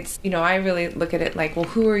me, it's, I really look at it like, well,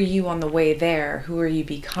 who are you on the way there? Who are you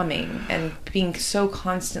becoming? And being so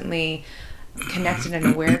constantly connected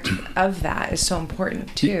and aware of that is so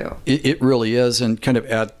important too. It really is. And kind of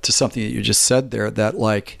add to something that you just said there, that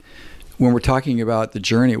like, when we're talking about the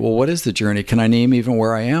journey, well, what is the journey? Can I name even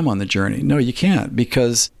where I am on the journey? No, you can't,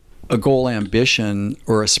 because a goal ambition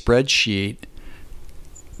or a spreadsheet,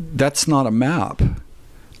 that's not a map.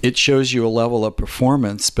 It shows you a level of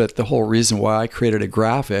performance, but the whole reason why I created a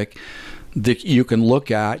graphic that you can look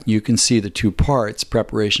at, you can see the 2 parts,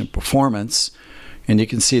 preparation and performance, and you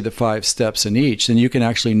can see the 5 steps in each, and you can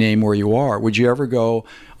actually name where you are. Would you ever go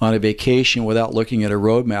on a vacation without looking at a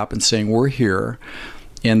roadmap and saying, we're here,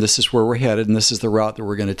 and this is where we're headed, and this is the route that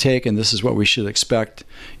we're going to take, and this is what we should expect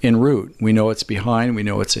en route? We know it's behind, we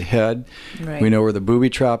know it's ahead, we know where the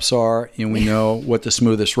booby traps are, and we know what the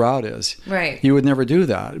smoothest route is. Right. You would never do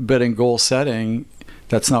that. But in goal setting,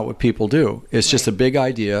 that's not what people do. It's just a big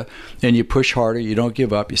idea, and you push harder, you don't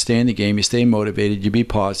give up, you stay in the game, you stay motivated, you be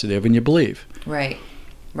positive, and you believe. Right.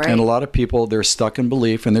 And a lot of people, they're stuck in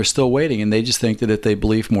belief, and they're still waiting, and they just think that if they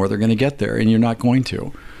believe more, they're going to get there, and you're not going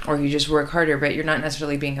to. Or you just work harder, but you're not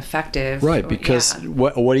necessarily being effective. Right, because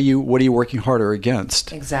what are you working harder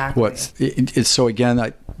against? Exactly. So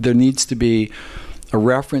again, there needs to be a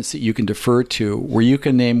reference that you can defer to where you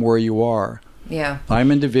can name where you are. Yeah.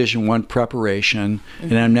 I'm in Division 1 preparation,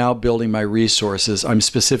 and I'm now building my resources. I'm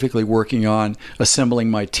specifically working on assembling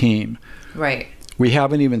my team. Right. We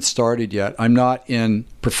haven't even started yet. I'm not in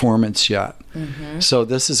performance yet. So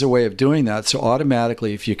this is a way of doing that. So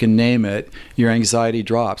automatically, if you can name it, your anxiety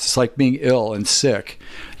drops. It's like being ill and sick.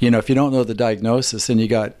 If you don't know the diagnosis, then you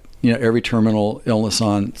got every terminal illness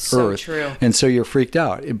on earth. True. And so you're freaked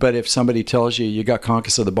out. But if somebody tells you got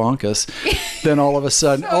conchus of the bronchus, then all of a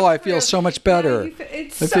sudden, I feel so much better. Yeah,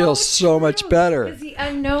 I feel so much better. Because the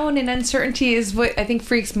unknown and uncertainty is what I think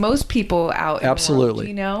freaks most people out.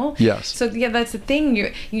 Absolutely. In the world, Yes. So yeah, that's the thing.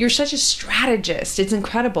 You're such a strategist. It's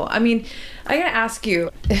incredible. I mean, I gotta ask you,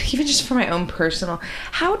 even just for my own personal,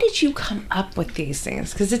 how did you come up with these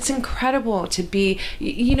things? Because it's incredible to be,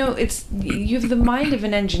 you have the mind of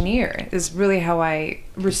an engineer is really how I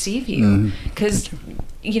receive you. Because,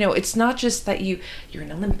 it's not just that you're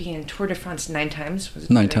an Olympian, Tour de France 9 times. Was it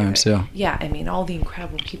 9 times, yeah. Yeah, I mean, all the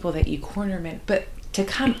incredible people that you cornerman, but to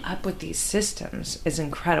come up with these systems is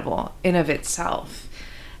incredible in of itself.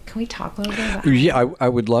 Can we talk a little bit about that? Yeah, I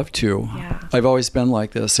would love to. Yeah. I've always been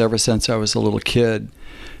like this ever since I was a little kid.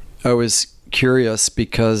 I was curious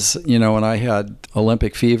because, when I had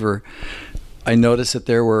Olympic fever, I noticed that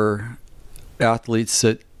there were athletes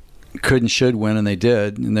that could and should win, and they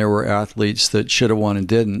did. And there were athletes that should have won and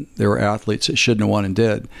didn't. There were athletes that shouldn't have won and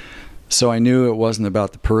did. So I knew it wasn't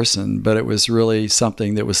about the person, but it was really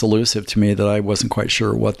something that was elusive to me that I wasn't quite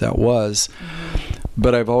sure what that was.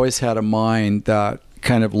 But I've always had a mind that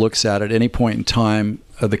kind of looks at any point in time,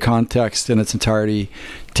 the context in its entirety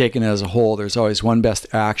taken as a whole. There's always one best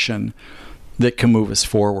action that can move us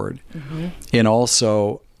forward. And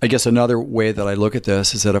also, I guess another way that I look at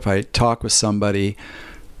this is that if I talk with somebody,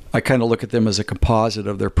 I kind of look at them as a composite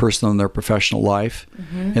of their personal and their professional life.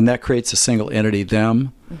 And that creates a single entity,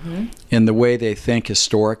 them. And the way they think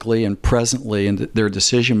historically and presently and their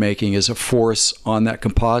decision making is a force on that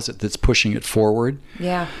composite that's pushing it forward.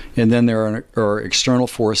 Yeah. And then there are external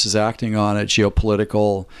forces acting on it,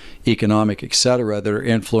 geopolitical, economic, etc., that are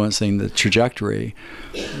influencing the trajectory.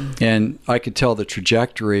 And I could tell the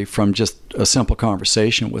trajectory from just a simple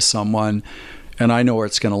conversation with someone, and I know where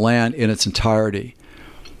it's going to land in its entirety.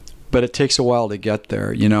 But it takes a while to get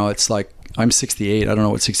there. It's like, I'm 68. I don't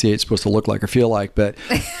know what 68 is supposed to look like or feel like, but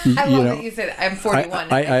I love that you said I'm 41.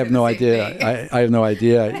 I have no idea. I have no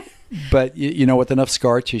idea. But with enough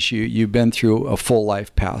scar tissue, you've been through a full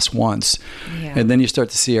life pass once, and then you start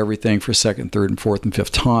to see everything for second, third, and fourth, and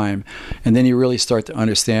fifth time, and then you really start to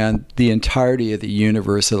understand the entirety of the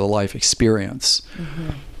universe of the life experience.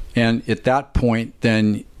 And at that point,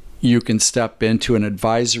 then you can step into an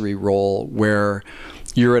advisory role where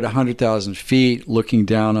you're at 100,000 feet looking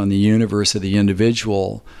down on the universe of the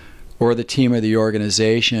individual or the team or the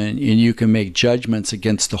organization, and you can make judgments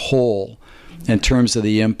against the whole in terms of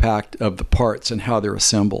the impact of the parts and how they're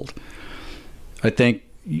assembled. I think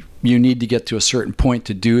you need to get to a certain point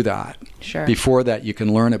to do that. Sure. Before that, you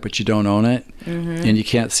can learn it, but you don't own it, and you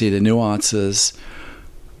can't see the nuances.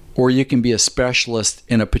 Or you can be a specialist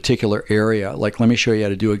in a particular area. Like, let me show you how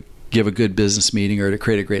to give a good business meeting or to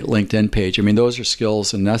create a great LinkedIn page. I mean, those are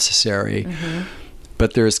skills and necessary,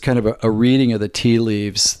 but there's kind of a reading of the tea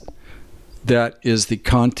leaves that is the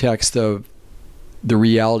context of the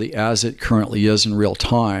reality as it currently is in real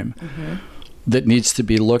time that needs to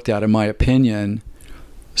be looked at, in my opinion,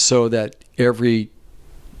 so that every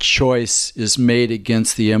choice is made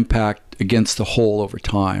against the impact against the whole over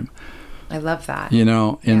time. I love that.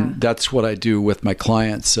 And that's what I do with my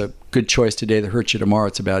clients. A good choice today that hurts you tomorrow,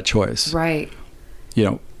 it's a bad choice. Right.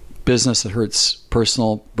 Business that hurts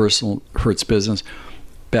personal hurts business,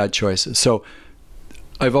 bad choices. So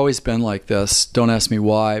I've always been like this. Don't ask me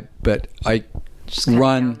why, but I just kind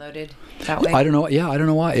run. of downloaded that way. I don't know. Yeah, I don't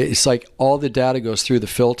know why. It's like all the data goes through the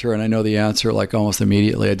filter, and I know the answer like almost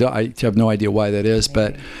immediately. I have no idea why that is,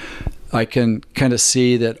 but I can kind of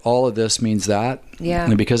see that all of this means that. Yeah.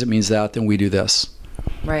 And because it means that, then we do this.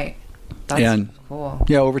 Right. That's cool.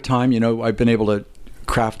 Yeah, over time, I've been able to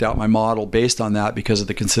craft out my model based on that because of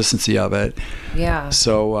the consistency of it. Yeah.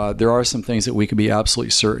 So there are some things that we can be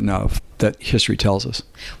absolutely certain of that history tells us.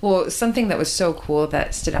 Well, something that was so cool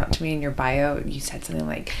that stood out to me in your bio, you said something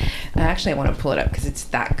like, actually I want to pull it up because it's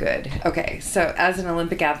that good. Okay, so as an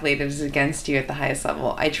Olympic athlete, it was against you at the highest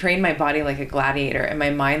level. I trained my body like a gladiator and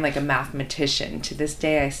my mind like a mathematician. To this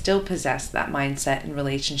day, I still possess that mindset and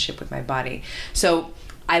relationship with my body. So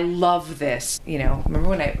I love this. Remember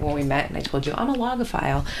when we met and I told you I'm a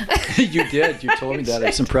logophile? You did. You told me that.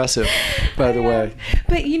 It's impressive, by the way.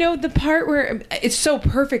 But the part where it's so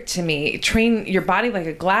perfect to me, train your body like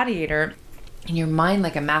a gladiator and your mind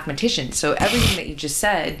like a mathematician. So everything that you just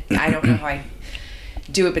said, I don't know how I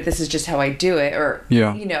do it, but this is just how I do it, or,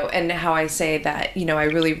 Yeah. you know, and how I say that, you know, I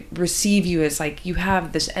really receive you as like, you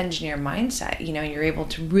have this engineer mindset, you know, you're able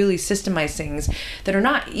to really systemize things that are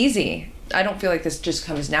not easy. I don't feel like this just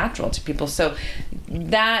comes natural to people. So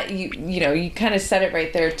that, you know, you kind of said it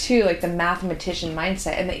right there too, like the mathematician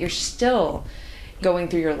mindset, and that you're still going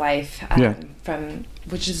through your life from,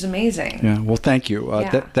 which is amazing. Yeah. Well, thank you.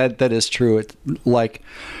 That is true. It, like,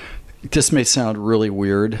 this may sound really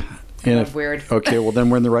weird. Weird. Okay. Well, then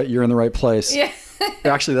you're in the right place. Yeah.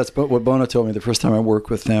 Actually, that's what Bono told me the first time I worked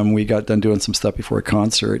with them. We got done doing some stuff before a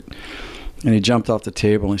concert, and he jumped off the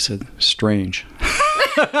table and he said, "Strange."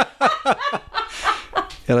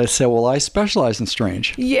 And I said, "Well, I specialize in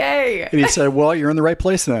strange." Yay. And he said, "Well, you're in the right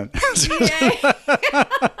place then." Yay.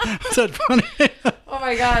 Is that funny? Oh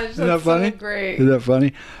my gosh. That's Isn't that funny? So great. Isn't that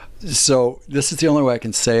funny? So this is the only way I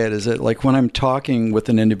can say it, is that like when I'm talking with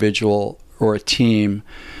an individual or a team,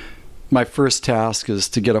 my first task is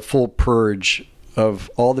to get a full purge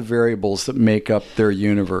of all the variables that make up their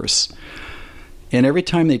universe. And every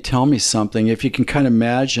time they tell me something, if you can kind of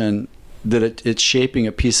imagine that it's shaping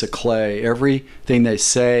a piece of clay, everything they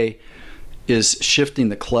say is shifting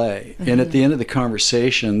the clay. Mm-hmm. And at the end of the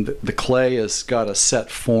conversation, the clay has got a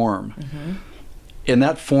set form. Mm-hmm. And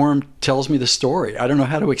that form tells me the story. I don't know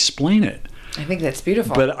how to explain it. I think that's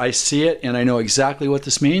beautiful. But I see it and I know exactly what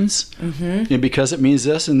this means. Mm-hmm. And because it means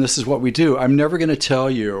this, and this is what we do. I'm never going to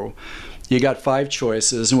tell you, you got 5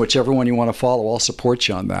 choices and whichever one you want to follow, I'll support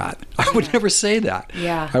you on that. I would never say that.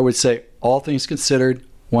 Yeah. I would say, all things considered,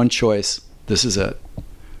 one choice. This is it.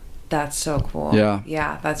 That's so cool. Yeah.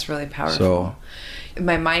 Yeah, that's really powerful. So,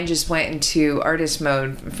 my mind just went into artist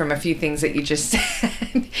mode from a few things that you just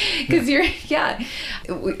said. Because you're,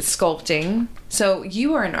 sculpting. So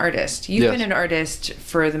you are an artist. You've been an artist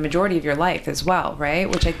for the majority of your life as well, right?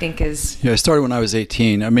 Which I think is... Yeah, I started when I was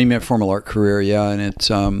 18. I made my formal art career, and it's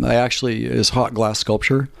is hot glass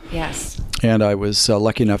sculpture. Yes. And I was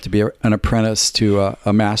lucky enough to be an apprentice to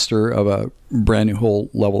a master of a brand new whole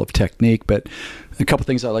level of technique. But a couple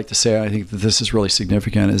things I'd like to say, I think that this is really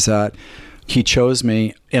significant, is that he chose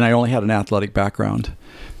me, and I only had an athletic background.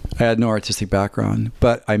 I had no artistic background,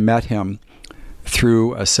 but I met him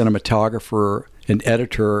through a cinematographer and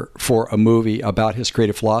editor for a movie about his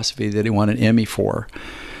creative philosophy that he won an Emmy for.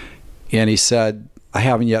 And he said, "I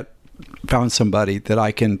haven't yet found somebody that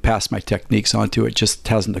I can pass my techniques on to. It just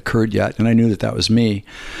hasn't occurred yet." And I knew that was me.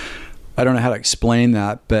 I don't know how to explain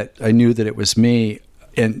that, but I knew that it was me.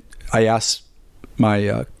 And I asked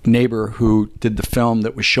my neighbor who did the film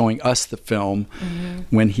that was showing us the film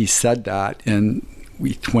when he said that, and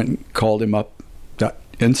we went and called him up that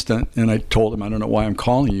instant, and I told him, "I don't know why I'm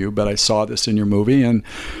calling you, but I saw this in your movie," and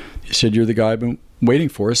he said, "You're the guy I've been waiting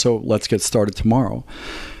for, so let's get started tomorrow."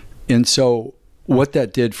 And so what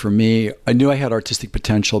that did for me, I knew I had artistic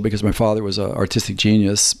potential because my father was an artistic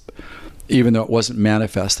genius, even though it wasn't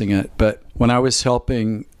manifesting it. But when I was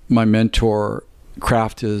helping my mentor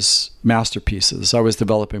craft his masterpieces, I was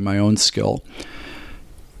developing my own skill.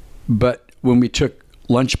 But when we took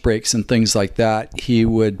lunch breaks and things like that, he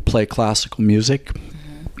would play classical music.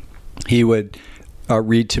 Mm-hmm. He would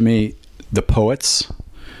read to me the poets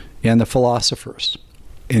and the philosophers.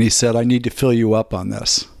 And he said, "I need to fill you up on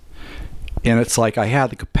this." And it's like I had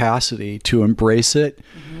the capacity to embrace it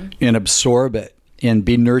and absorb it and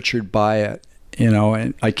be nurtured by it.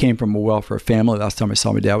 And I came from a welfare family. Last time I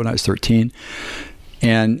saw my dad when I was 13.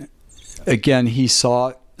 And again, he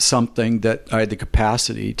saw something that I had the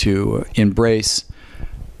capacity to embrace.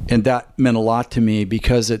 And that meant a lot to me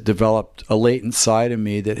because it developed a latent side of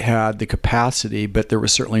me that had the capacity, but there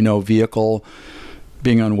was certainly no vehicle.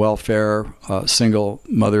 Being on welfare, single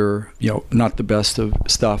mother, not the best of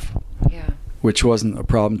stuff, which wasn't a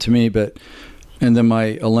problem to me. And then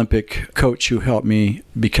my Olympic coach who helped me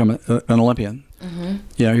become an Olympian. Mm-hmm.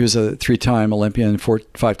 He was a 3-time Olympian,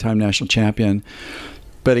 5-time national champion.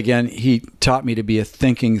 But again, he taught me to be a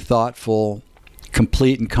thinking, thoughtful,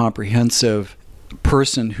 complete and comprehensive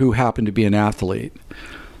person who happened to be an athlete.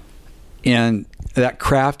 And that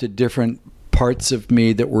crafted different parts of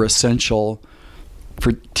me that were essential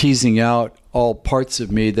for teasing out all parts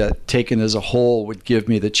of me that, taken as a whole, would give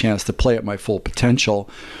me the chance to play at my full potential.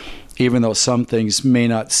 Even though some things may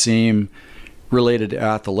not seem related to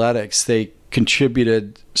athletics, they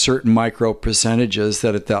contributed certain micro percentages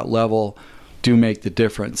that at that level do make the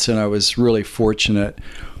difference. And I was really fortunate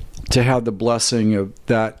to have the blessing of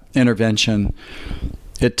that intervention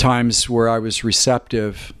at times where I was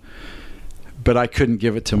receptive, but I couldn't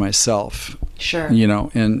give it to myself. Sure.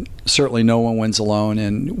 And certainly no one wins alone,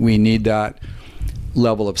 and we need that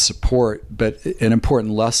level of support. But an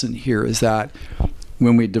important lesson here is that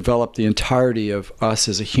when we develop the entirety of us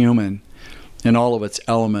as a human and all of its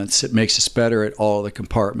elements, it makes us better at all of the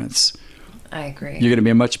compartments. I agree. You're going to be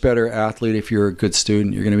a much better athlete if you're a good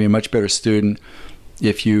student. You're going to be a much better student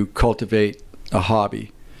if you cultivate a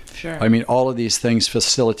hobby. Sure. I mean, all of these things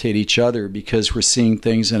facilitate each other because we're seeing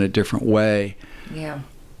things in a different way. Yeah.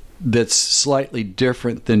 That's slightly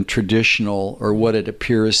different than traditional, or what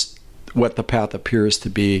the path appears to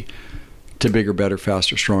be, to bigger, better,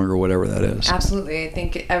 faster, stronger, whatever that is. Absolutely. I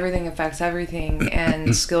think everything affects everything,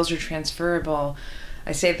 and skills are transferable.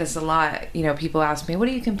 I say this a lot. You know, people ask me, what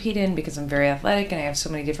do you compete in? Because I'm very athletic and I have so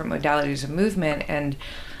many different modalities of movement. And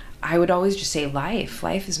I would always just say life.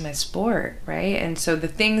 Life is my sport, right? And so the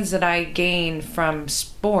things that I gain from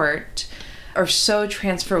sport are so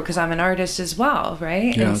transferable because I'm an artist as well,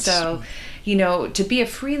 right? Yeah, and so, you know, to be a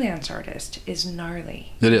freelance artist is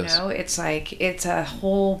gnarly. It is. is. You know, it's like, it's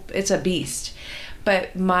a beast.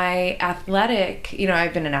 But my athletic, you know,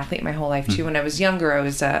 I've been an athlete my whole life too. When I was younger, I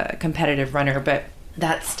was a competitive runner, but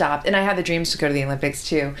that stopped. And I had the dreams to go to the Olympics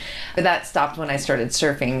too. But that stopped when I started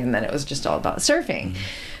surfing, and then it was just all about surfing.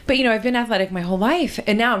 But, you know, I've been athletic my whole life.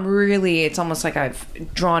 And now it's almost like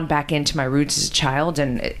I've drawn back into my roots as a child.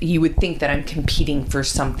 And you would think that I'm competing for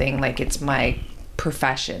something, like it's my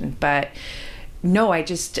profession. But no, I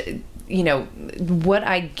just, you know, what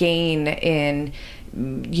I gain in,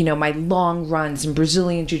 you know, my long runs and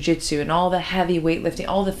Brazilian jiu-jitsu and all the heavy weightlifting,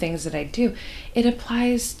 all the things that I do, it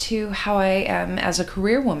applies to how I am as a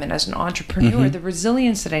career woman, as an entrepreneur, the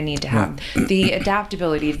resilience that I need to have, the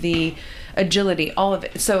adaptability, the agility, all of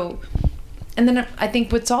it. So, and then I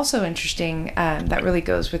think what's also interesting, that really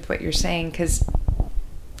goes with what you're saying, because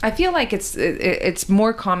I feel like it's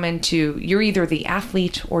more common to, you're either the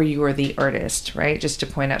athlete or you are the artist, right? Just to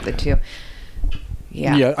point out the two.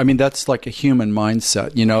 Yeah, I mean, that's like a human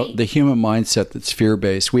mindset. You know, the human mindset that's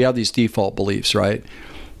fear-based. We have these default beliefs, right?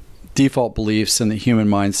 Default beliefs in the human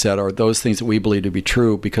mindset are those things that we believe to be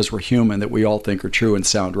true because we're human, that we all think are true and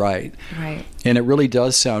sound right. Right. And it really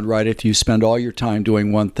does sound right if you spend all your time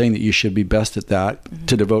doing one thing that you should be best at that.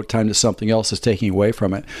 To devote time to something else is taking away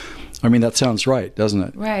from it. I mean, that sounds right, doesn't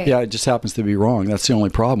it? Right. Yeah, it just happens to be wrong. That's the only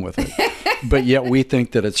problem with it. But yet we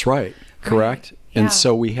think that it's right, correct? Right. And Yeah.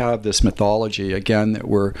 so we have this mythology, again, that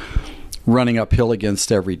we're running uphill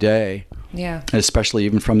against every day. Yeah. Especially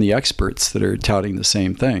even from the experts that are touting the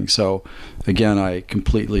same thing. So, again, I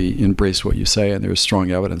completely embrace what you say, and there's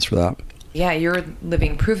strong evidence for that. Yeah, you're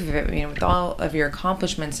living proof of it, you know, with all of your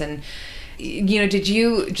accomplishments. And, you know, did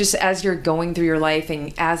you, just as you're going through your life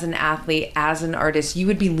and as an athlete, as an artist, you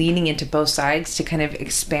would be leaning into both sides to kind of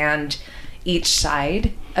expand each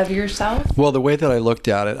side of yourself? Well, the way that I looked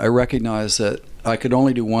at it, I recognized that I could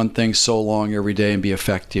only do one thing so long every day and be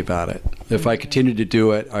effective at it. If I continued to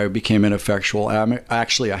do it, I became ineffectual. I'm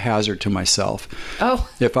actually a hazard to myself. Oh.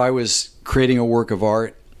 If I was creating a work of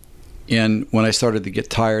art, and when I started to get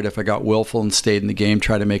tired, if I got willful and stayed in the game,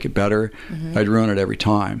 try to make it better, I'd ruin it every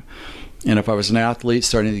time. And if I was an athlete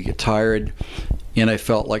starting to get tired and I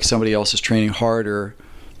felt like somebody else is training harder,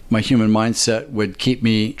 my human mindset would keep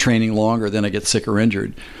me training longer, then I get sick or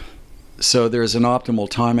injured. So there's an optimal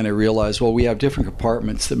time, and I realized, well, we have different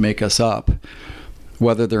compartments that make us up,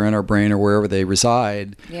 whether they're in our brain or wherever they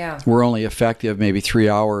reside. Yeah. We're only effective maybe 3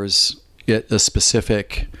 hours at a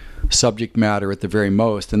specific subject matter at the very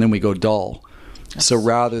most, and then we go dull. So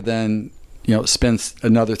rather than, you know, spend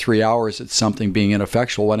another 3 hours at something being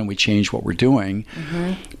ineffectual, why don't we change what we're doing?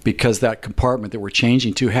 Because that compartment that we're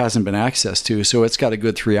changing to hasn't been accessed to, so it's got a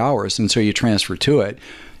good 3 hours, and so you transfer to it,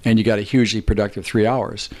 and you got a hugely productive 3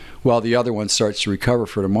 hours, while the other one starts to recover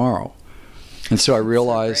for tomorrow. And so I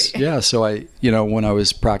realized, so I, you know, when I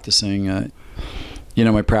was practicing, you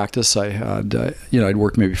know, my practice, I had, you know, I'd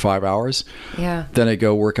work maybe 5 hours. Yeah. Then I'd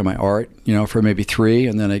go work on my art, you know, for maybe 3,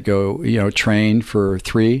 and then I'd go, you know, train for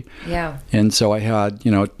 3. Yeah. And so I had, you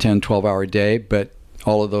know, 10, 12-hour day, but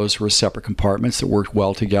all of those were separate compartments that worked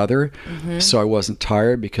well together. So I wasn't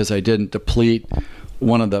tired because I didn't deplete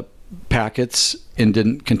one of the packets and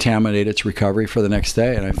didn't contaminate its recovery for the next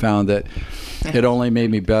day. And I found that it only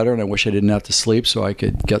made me better, and I wish I didn't have to sleep so I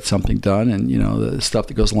could get something done, and, you know, the stuff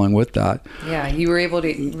that goes along with that. Yeah, you were able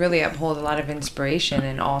to really uphold a lot of inspiration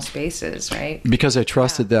in all spaces, right? Because I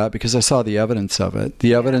trusted that, because I saw the evidence of it.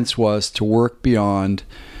 The evidence was to work beyond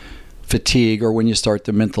fatigue, or when you start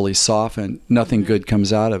to mentally soften, nothing good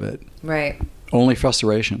comes out of it. Right. Only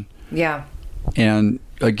frustration. Yeah. And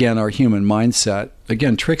again, our human mindset,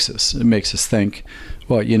 again, tricks us. It makes us think,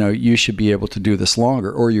 well, you know, you should be able to do this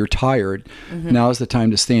longer, or you're tired. Now is the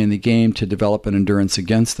time to stay in the game to develop an endurance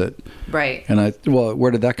against it. Right. And well,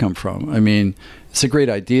 where did that come from? I mean, it's a great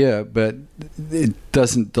idea, but it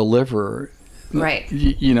doesn't deliver Right.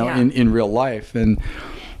 In real life. And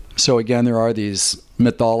so again, there are these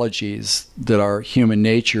mythologies that our human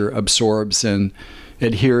nature absorbs and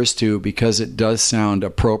adheres to because it does sound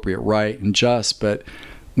appropriate, right, and just, but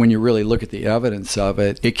when you really look at the evidence of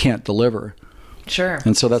it, it can't deliver. Sure.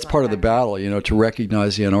 And so that's part of the battle, to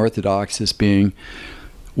recognize the unorthodox as being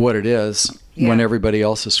what it is when everybody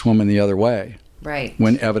else is swimming the other way. Right.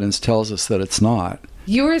 When evidence tells us that it's not.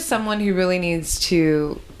 You are someone who really needs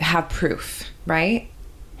to have proof, right?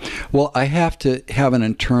 Well, I have to have an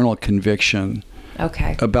internal conviction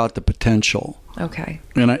about the potential. Okay.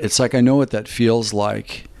 And it's like I know what that feels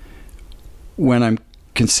like when I'm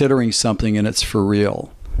considering something and it's for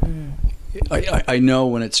real. I know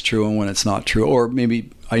when it's true and when it's not true. Or maybe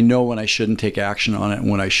I know when I shouldn't take action on it and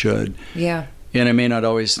when I should. Yeah. And I may not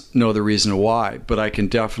always know the reason why, but I can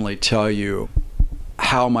definitely tell you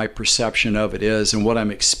how my perception of it is and what I'm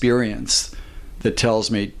experienced that tells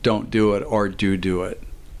me don't do it or do it.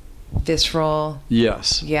 Visceral.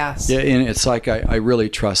 Yes. Yes. Yeah, and it's like I really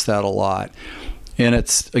trust that a lot. And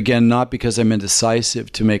it's, again, not because I'm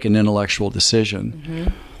indecisive to make an intellectual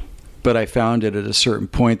decision, but I found it at a certain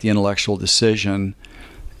point, the intellectual decision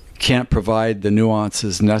can't provide the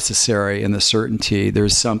nuances necessary and the certainty.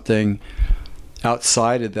 There's something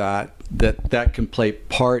outside of that can play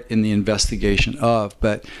part in the investigation of,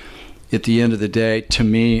 but at the end of the day, to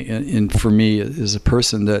me, and for me as a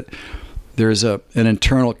person, that there's an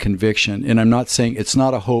internal conviction, and I'm not saying it's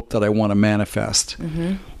not a hope that I want to manifest.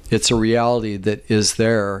 It's a reality that is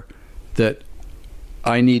there that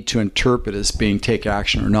I need to interpret as being take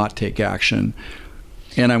action or not take action,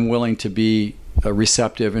 and I'm willing to be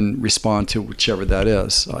receptive and respond to whichever that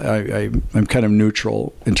is. I'm kind of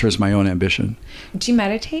neutral in terms of my own ambition. Do you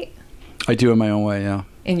meditate? I do in my own way, yeah.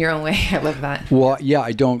 In your own way, I love that. Well, yeah,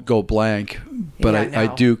 I don't go blank, but I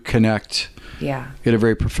do connect at a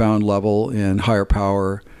very profound level, and higher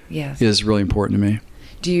power is really important to me.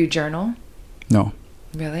 Do you journal? No.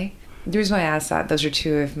 Really? The reason why I asked that, those are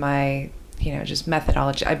two of my, just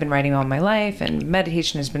methodology. I've been writing all my life, and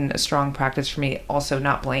meditation has been a strong practice for me. Also,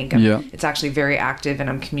 not blank. It's actually very active, and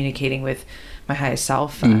I'm communicating with my highest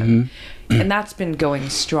self. And that's been going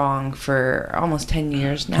strong for almost 10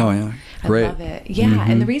 years now. Oh, yeah. Great. I love it. Yeah.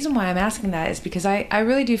 And the reason why I'm asking that is because I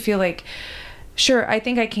really do feel like, sure, I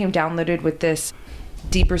think I came downloaded with this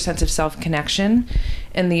deeper sense of self-connection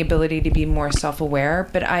and the ability to be more self-aware.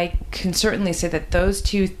 But I can certainly say that those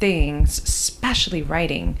two things, especially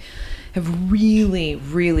writing, have really,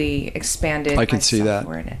 really expanded I can my see that.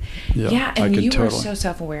 Yeah, and you totally. are so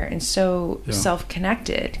self-aware and so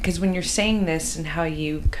self-connected, because when you're saying this and how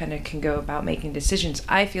you kind of can go about making decisions,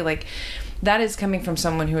 I feel like that is coming from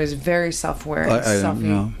someone who is very self-aware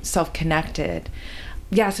and self-connected.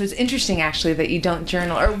 Yeah, so it's interesting actually that you don't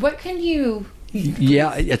journal. Or what can you...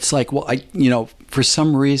 Yeah, it's like, well, for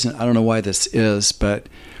some reason, I don't know why this is, but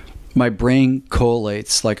my brain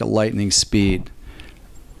collates like a lightning speed.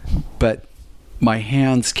 But my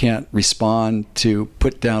hands can't respond to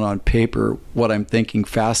put down on paper what I'm thinking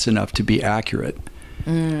fast enough to be accurate.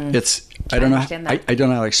 It's I don't know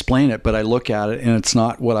how to explain it, but I look at it and it's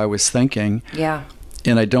not what I was thinking. Yeah.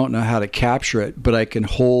 And I don't know how to capture it, but I can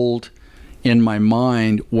hold in my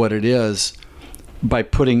mind what it is by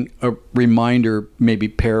putting a reminder, maybe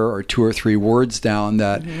pair or two or three words down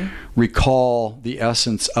that recall the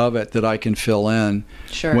essence of it that I can fill in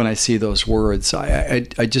when I see those words.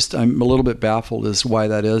 I'm a little bit baffled as why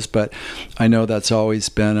that is, but I know that's always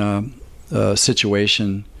been a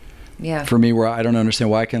situation for me where I don't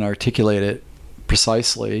understand why I can articulate it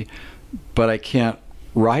precisely, but I can't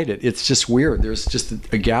write it. It's just weird. There's just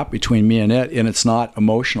a gap between me and it, and it's not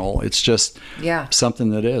emotional. It's just something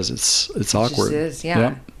that is. It's awkward. It just is,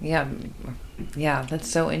 yeah. That's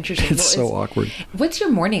so interesting. It's awkward. What's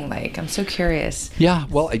your morning like? I'm so curious. Yeah,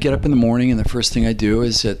 well, I get up in the morning, and the first thing I do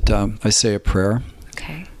is I say a prayer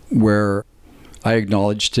where I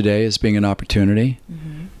acknowledge today as being an opportunity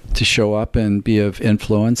to show up and be of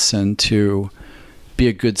influence and to be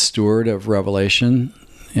a good steward of revelation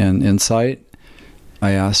and insight.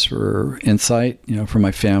 I ask for insight, for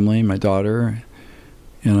my family, my daughter,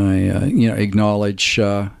 and I, acknowledge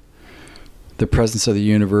the presence of the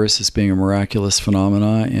universe as being a miraculous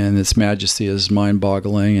phenomena, and its majesty is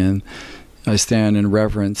mind-boggling, and I stand in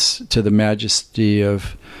reverence to the majesty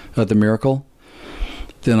of the miracle.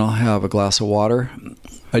 Then I'll have a glass of water.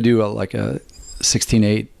 I do like a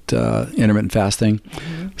 16/8 intermittent fasting,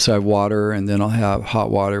 so I have water, and then I'll have hot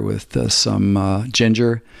water with some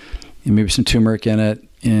ginger, and maybe some turmeric in it,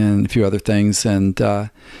 and a few other things. And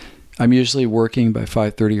I'm usually working by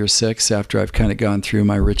 5:30 or 6 after I've kind of gone through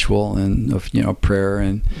my ritual and of, prayer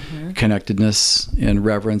and connectedness and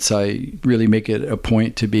reverence. I really make it a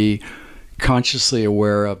point to be consciously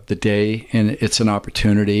aware of the day, and it's an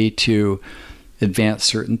opportunity to advance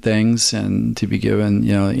certain things and to be given,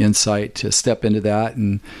 insight to step into that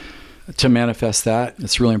and to manifest that.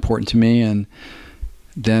 It's really important to me. And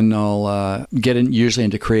then I'll get usually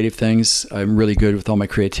into creative things. I'm really good with all my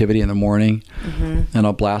creativity in the morning, and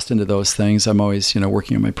I'll blast into those things. I'm always,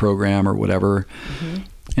 working on my program or whatever.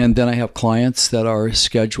 And then I have clients that are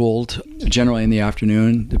scheduled generally in the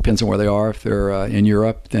afternoon. Depends on where they are. If they're in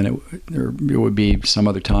Europe, then it would be some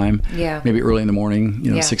other time. Yeah. Maybe early in the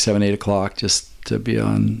morning, 6, 7, 8 o'clock, just to be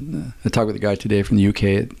on. I talked with a guy today from the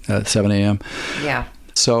UK at 7 a.m. Yeah.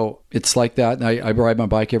 So it's like that. And I ride my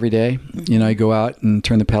bike every day. I go out and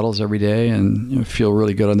turn the pedals every day and feel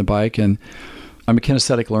really good on the bike. And I'm a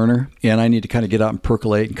kinesthetic learner, and I need to kind of get out and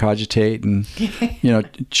percolate and cogitate and,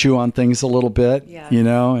 chew on things a little bit,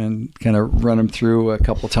 and kind of run them through a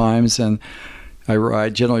couple times. And I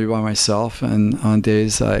ride generally by myself, and on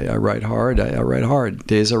days I ride hard, I ride hard.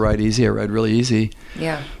 Days I ride easy, I ride really easy.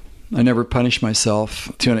 Yeah. I never punish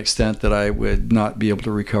myself to an extent that I would not be able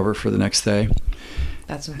to recover for the next day.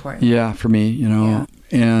 That's important. Yeah, for me, Yeah.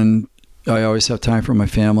 And I always have time for my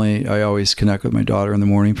family. I always connect with my daughter in the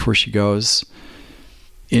morning before she goes.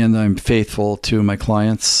 And I'm faithful to my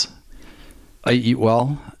clients. I eat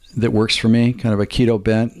well. That works for me, kind of a keto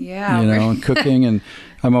bent, and cooking. And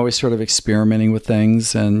I'm always sort of experimenting with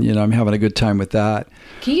things, and, I'm having a good time with that.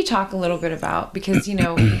 Can you talk a little bit about, because,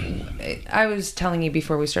 I was telling you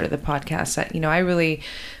before we started the podcast that, I really,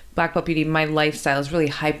 Black Belt Beauty, my lifestyle is really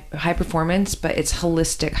high performance, but it's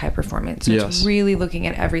holistic high performance. So It's really looking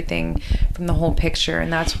at everything from the whole picture.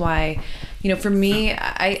 And that's why, for me,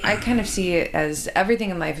 I kind of see it as everything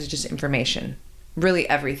in life is just information. Really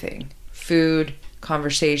everything. Food,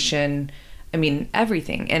 conversation,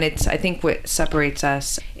 everything. And I think what separates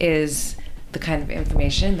us is the kind of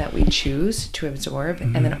information that we choose to absorb.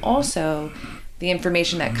 And then also the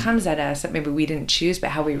information that comes at us that maybe we didn't choose, but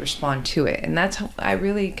how we respond to it. And that's how I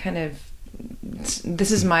really this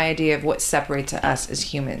is my idea of what separates us as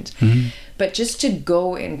humans. But just to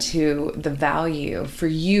go into the value for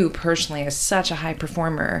you personally as such a high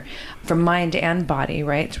performer from mind and body,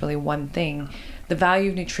 right? It's really one thing. The value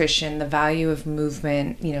of nutrition, the value of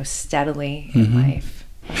movement, steadily in life.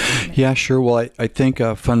 Yeah, sure. Well, I think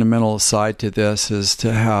a fundamental side to this is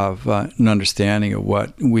to have an understanding of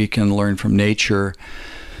what we can learn from nature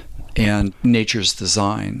and nature's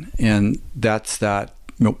design. And that's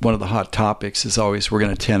one of the hot topics is always we're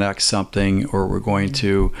going to 10x something, or we're going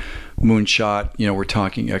to moonshot, we're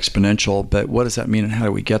talking exponential, but what does that mean and how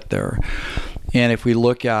do we get there? And if we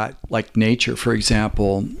look at like nature, for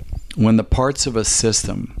example, when the parts of a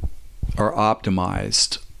system are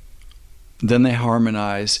optimized, then they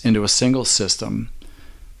harmonize into a single system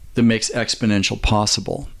that makes exponential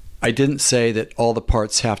possible. I didn't say that all the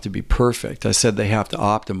parts have to be perfect. I said they have to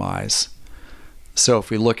optimize. So if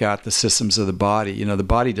we look at the systems of the body, the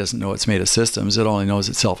body doesn't know it's made of systems. It only knows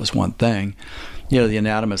itself as one thing. The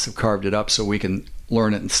anatomists have carved it up so we can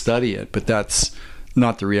learn it and study it, but that's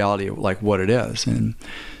not the reality of like what it is. And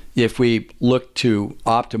if we look to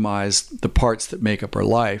optimize the parts that make up our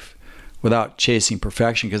life, without chasing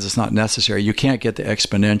perfection, because it's not necessary. You can't get the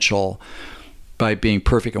exponential by being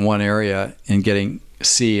perfect in one area and getting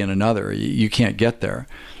C in another. You can't get there.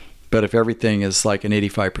 But if everything is like an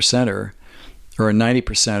 85%er or a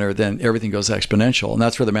 90%er, then everything goes exponential, and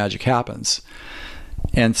that's where the magic happens.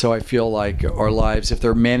 And so I feel like our lives, if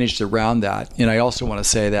they're managed around that, and I also want to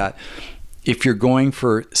say that if you're going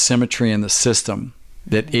for symmetry in the system,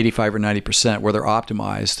 that 85 or 90% where they're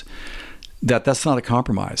optimized, that's not a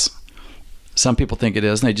compromise. Some people think it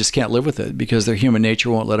is, and they just can't live with it because their human nature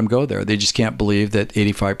won't let them go there. They just can't believe that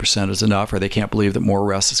 85% is enough, or they can't believe that more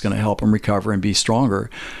rest is going to help them recover and be stronger.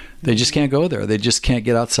 They just can't go there. They just can't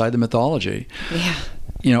get outside the mythology.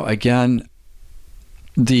 Yeah. Again,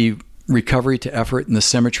 the recovery to effort and the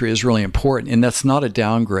symmetry is really important, and that's not a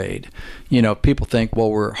downgrade. People think,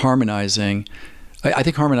 well, we're harmonizing. I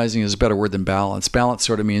think harmonizing is a better word than balance. Balance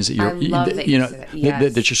sort of means that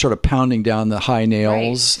that you're sort of pounding down the high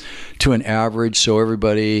nails to an average, so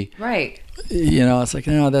everybody. Right. It's like,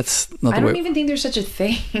 no, that's not the way. I don't even think there's such a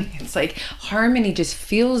thing. It's like harmony just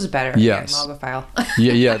feels better. Yes. Logophile.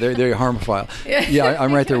 yeah, they're harmophile. Yeah,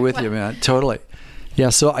 I'm right there with you, man. Totally. Yeah,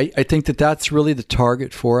 so I think that's really the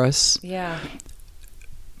target for us. Yeah.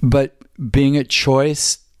 But being a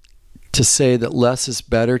choice to say that less is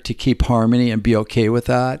better, to keep harmony and be okay with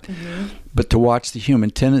that, but to watch the human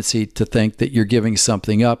tendency to think that you're giving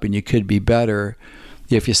something up and you could be better,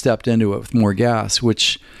 if you stepped into it with more gas,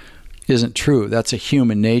 which isn't true. That's a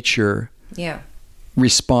human nature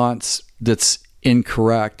response that's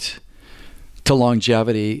incorrect to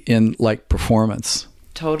longevity in like performance.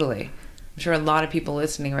 Totally. I'm sure a lot of people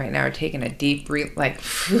listening right now are taking a deep breath,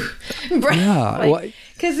 breath. Yeah.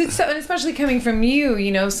 Because it's so, and especially coming from you,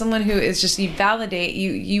 you know, someone who is just, you validate,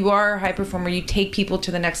 you are a high performer, you take people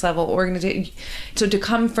to the next level, organization. So to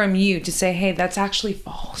come from you to say, hey, that's actually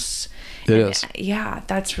false. It is. Yeah,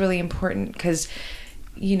 that's really important because,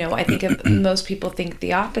 you know, I think most people think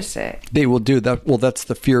the opposite. They will do that. Well, that's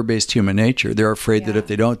the fear-based human nature. They're afraid that if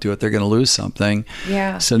they don't do it, they're going to lose something.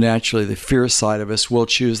 Yeah. So naturally, the fear side of us will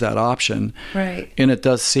choose that option. Right. And it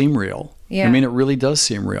does seem real. Yeah. I mean, it really does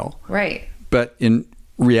seem real. Right. But in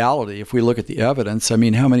reality, if we look at the evidence, I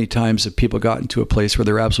mean, how many times have people gotten to a place where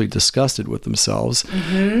they're absolutely disgusted with themselves,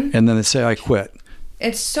 and then they say, I quit.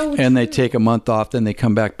 It's so And they take a month off, then they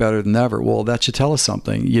come back better than ever. Well, that should tell us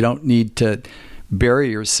something. You don't need to bury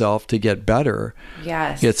yourself to get better.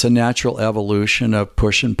 Yes. It's a natural evolution of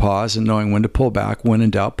push and pause and knowing when to pull back. When in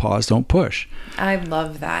doubt, pause, don't push. I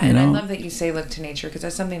love that. I love that you say look to nature, because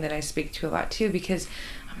that's something that I speak to a lot too, because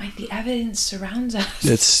I'm like, the evidence surrounds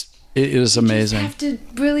us. It is amazing. You just have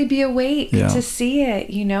to really be awake to see it,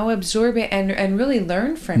 you know, absorb it and really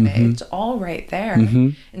learn from it. It's all right there.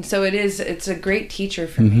 And so it's a great teacher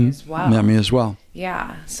for me as well. Yeah, me as well.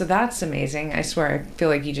 Yeah. So that's amazing. I swear, I feel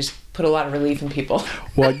like you just put a lot of relief in people.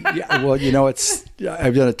 Well, you know,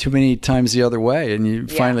 I've done it too many times the other way, and you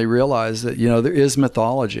finally realize that, you know, there is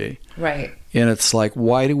mythology. Right. And it's like,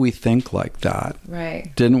 why do we think like that?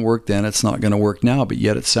 Right. Didn't work then, it's not going to work now, but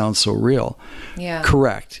yet it sounds so real. Yeah.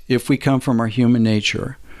 Correct. If we come from our human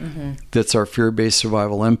nature, that's our fear-based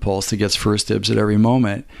survival impulse that gets first dibs at every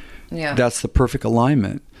moment, that's the perfect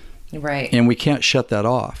alignment. Right. And we can't shut that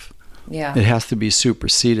off. Yeah. It has to be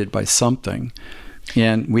superseded by something.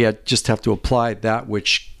 And we just have to apply that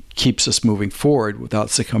which keeps us moving forward without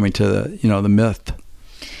succumbing to the myth.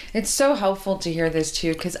 It's so helpful to hear this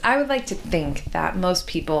too, because I would like to think that most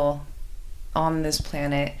people on this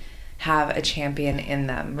planet have a champion in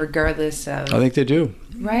them, regardless of... I think they do.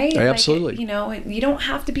 Right? Absolutely. Like, you know, you don't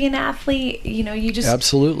have to be an athlete. You know, you just...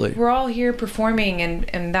 Absolutely. We're all here performing,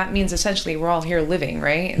 and that means essentially we're all here living,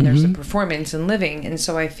 right? And there's a performance in living. And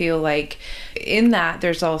so I feel like in that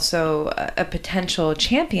there's also a potential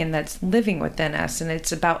champion that's living within us, and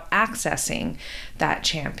it's about accessing that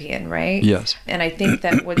champion, right? Yes. And I think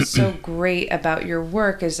that what's so great about your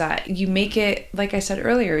work is that you make it, like I said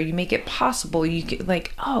earlier, you make it possible. You get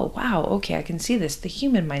like, oh, wow, okay, I can see this. The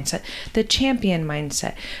human mindset, the champion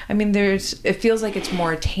mindset. I mean, it feels like it's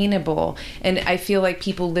more attainable. And I feel like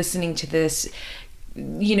people listening to this,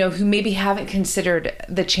 you know, who maybe haven't considered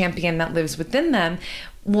the champion that lives within them,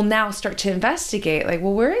 will now start to investigate, like,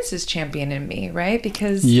 well, where is this champion in me, right?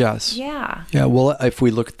 Because well, if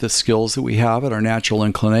we look at the skills that we have and our natural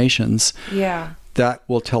inclinations, that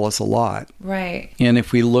will tell us a lot, right? And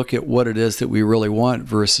if we look at what it is that we really want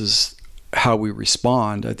versus how we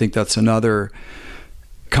respond, I think that's another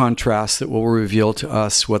contrast that will reveal to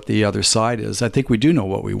us what the other side is. I think we do know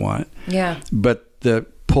what we want, but the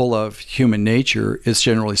pull of human nature is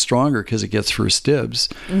generally stronger because it gets first dibs,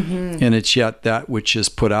 and it's yet that which is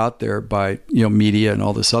put out there by media and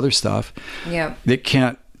all this other stuff that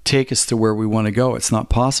can't take us to where we want to go. It's not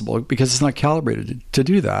possible because it's not calibrated to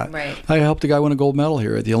do that. Right. I helped a guy win a gold medal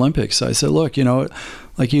here at the Olympics. I said, look,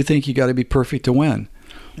 like you think you got to be perfect to win.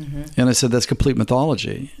 And I said, that's complete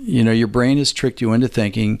mythology. Your brain has tricked you into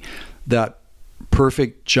thinking that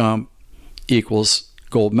perfect jump equals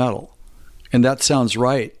gold medal. And that sounds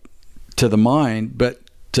right to the mind, but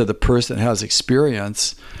to the person that has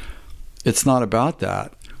experience, it's not about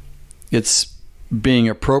that. It's being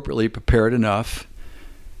appropriately prepared enough,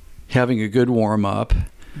 having a good warm-up,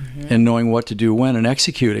 and knowing what to do when and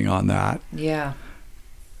executing on that. Yeah,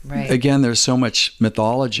 right. Again, there's so much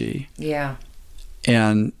mythology. Yeah.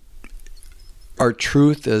 And our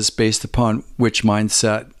truth is based upon which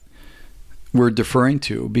mindset we're deferring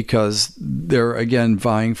to, because they're, again,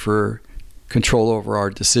 vying for control over our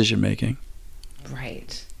decision making.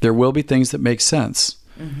 Right. There will be things that make sense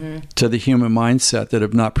to the human mindset that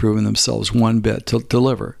have not proven themselves one bit to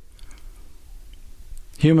deliver.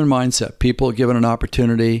 Human mindset, people given an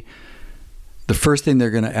opportunity, the first thing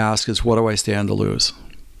they're going to ask is, what do I stand to lose?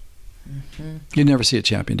 You'd never see a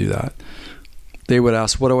champion do that. They would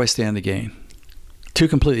ask, what do I stand to gain? Two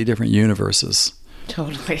completely different universes.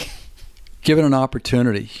 Totally. Given an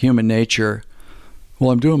opportunity, human nature,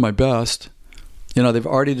 well, I'm doing my best. They've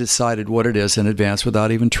already decided what it is in advance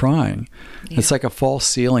without even trying. Yeah. It's like a false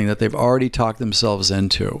ceiling that they've already talked themselves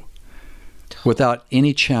into without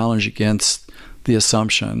any challenge against the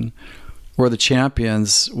assumption, or the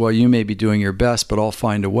champions, well, you may be doing your best, but I'll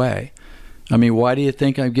find a way. I mean, why do you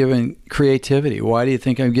think I'm giving creativity? Why do you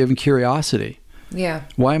think I'm giving curiosity? Yeah.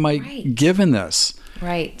 Why am I given this?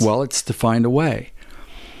 Right. Well, it's to find a way.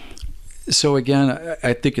 So again,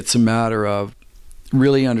 I think it's a matter of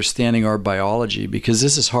really understanding our biology, because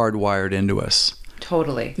this is hardwired into us.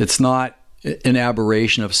 Totally. It's not an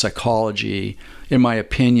aberration of psychology, in my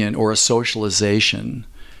opinion, or a socialization.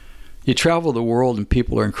 You travel the world and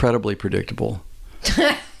people are incredibly predictable.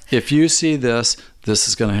 If you see this, this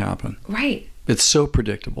is going to happen. Right. It's so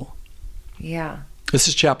predictable. Yeah. This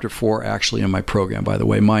is chapter 4, actually, in my program, by the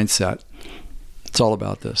way, mindset. It's all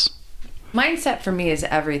about this. Mindset for me is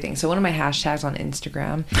everything. So one of my hashtags on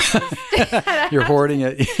Instagram is You're hoarding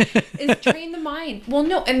it. is train the mind. Well,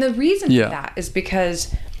 no, and the reason for that is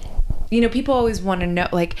because, people always want to know,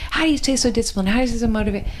 like, how do you stay so disciplined? How do you stay so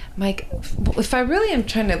motivated? I'm like, if I really am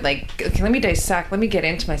trying to, like, okay, let me dissect, let me get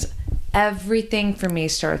into myself. Everything for me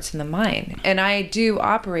starts in the mind. And I do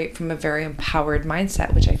operate from a very empowered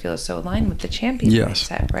mindset, which I feel is so aligned with the champion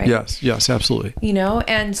mindset, right? Yes, absolutely.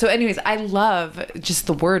 And so anyways, I love just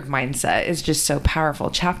the word mindset is just so powerful.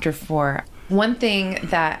 Chapter 4. One thing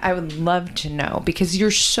that I would love to know, because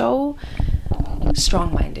you're so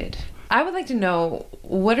strong-minded, I would like to know,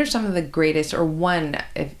 what are some of the greatest, or one,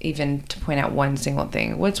 if even to point out one single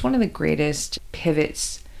thing, what's one of the greatest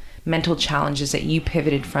pivots, mental challenges that you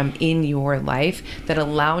pivoted from in your life that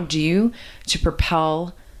allowed you to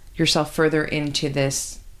propel yourself further into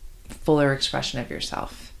this fuller expression of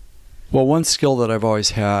yourself? Well, one skill that I've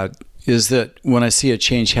always had is that when I see a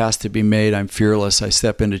change has to be made, I'm fearless. I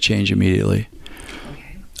step into change immediately.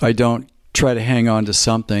 Okay. I don't try to hang on to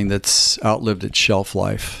something that's outlived its shelf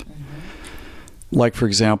life. Mm-hmm. Like, for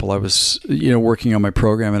example, I was working on my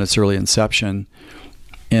program in its early inception,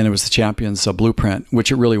 and it was the Champions Blueprint, which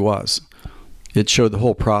it really was. It showed the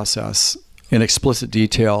whole process in explicit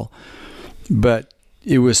detail, but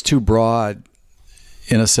it was too broad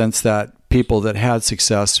in a sense that people that had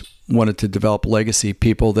success wanted to develop legacy.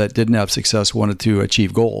 People that didn't have success wanted to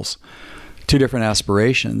achieve goals. Two different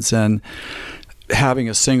aspirations. And having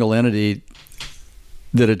a single entity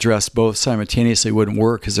that addressed both simultaneously wouldn't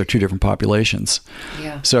work because they're two different populations.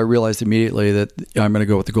 Yeah. So I realized immediately that I'm going to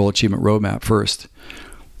go with the Goal Achievement Roadmap first.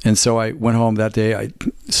 And so I went home that day. I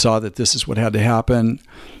saw that this is what had to happen.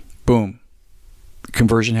 Boom.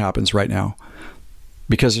 Conversion happens right now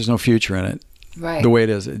because there's no future in it. Right. The way it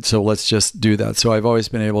is. So let's just do that. So I've always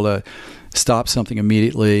been able to stop something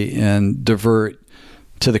immediately and divert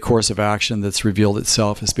to the course of action that's revealed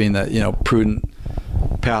itself as being that, prudent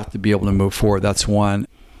path to be able to move forward. That's one.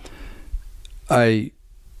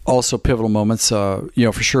 Also, pivotal moments, for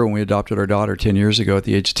sure, when we adopted our daughter 10 years ago at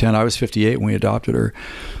the age of 10. I was 58 when we adopted her,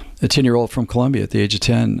 a 10-year-old from Colombia at the age of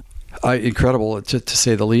 10. Incredible, to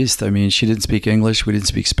say the least. I mean, she didn't speak English. We didn't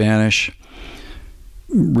speak Spanish.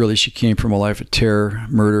 Really, she came from a life of terror,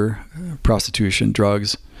 murder, prostitution,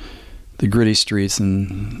 drugs, the gritty streets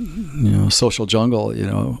and, social jungle,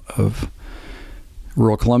 of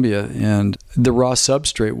rural Colombia. And the raw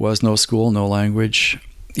substrate was no school, no language,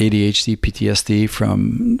 ADHD, PTSD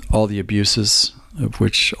from all the abuses, of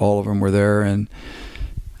which all of them were there, and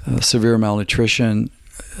severe malnutrition,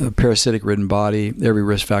 a parasitic-ridden body, every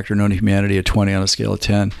risk factor known to humanity, a 20 on a scale of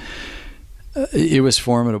 10. It was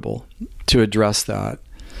formidable to address that.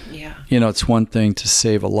 Yeah. It's one thing to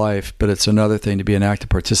save a life, but it's another thing to be an active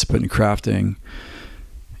participant in crafting,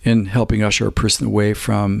 in helping usher a person away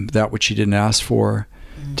from that which she didn't ask for,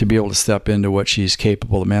 to be able to step into what she's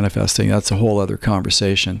capable of manifesting. That's a whole other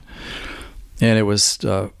conversation. And it was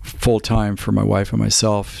full-time for my wife and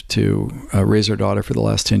myself to raise our daughter for the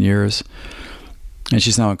last 10 years. And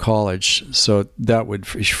she's now in college. So that would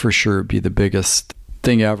for sure be the biggest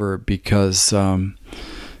thing ever, because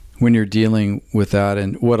when you're dealing with that,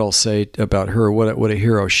 and what I'll say about her, what a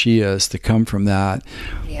hero she is to come from that,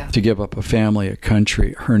 to give up a family, a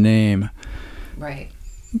country, her name. Right.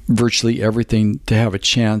 Virtually everything to have a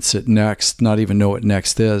chance at next, not even know what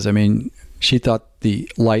next is. I mean, she thought the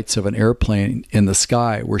lights of an airplane in the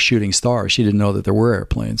sky were shooting stars. She didn't know that there were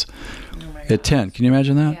airplanes. Oh my God. At 10. Can you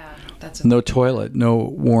imagine that? Yeah, that's no toilet, no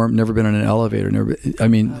warm, never been in an elevator.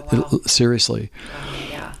 Seriously.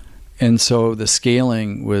 Yeah. And so the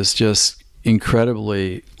scaling was just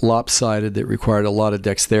incredibly lopsided. That required a lot of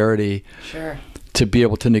dexterity. Sure. To be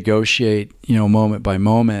able to negotiate, moment by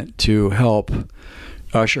moment to help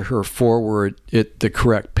usher her forward at the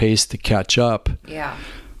correct pace to catch up. Yeah.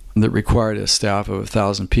 That required a staff of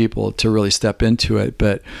 1,000 people to really step into it,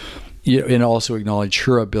 but and also acknowledge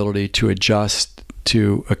her ability to adjust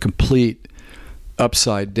to a complete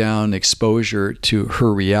upside down exposure to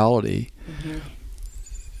her reality. Mm-hmm.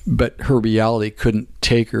 but her reality couldn't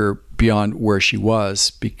take her beyond where she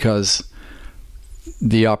was because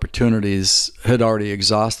the opportunities had already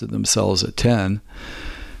exhausted themselves at 10.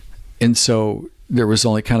 And so there was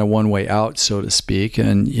only kind of one way out, so to speak.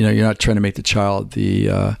 And, you're not trying to make the child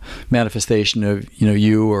the manifestation of,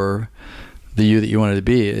 you or the you that you wanted to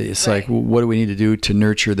be. It's right. Like, what do we need to do to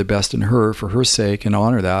nurture the best in her for her sake and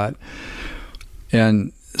honor that?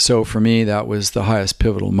 And so for me, that was the highest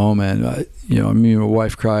pivotal moment. My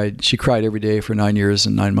wife cried. She cried every day for 9 years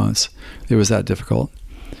and 9 months. It was that difficult.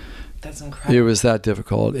 That's incredible. It was that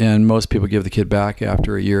difficult. And most people give the kid back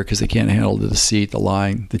after a year because they can't handle the deceit, the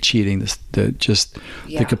lying, the cheating,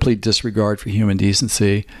 the complete disregard for human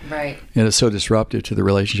decency. Right. And it's so disruptive to the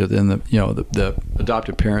relationship. Then the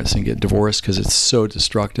adoptive parents can get divorced because it's so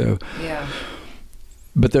destructive. Yeah.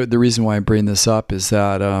 But the reason why I bring this up is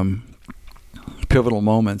that pivotal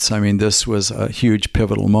moments. I mean, this was a huge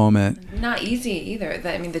pivotal moment. Not easy either.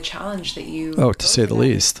 The challenge that you to say the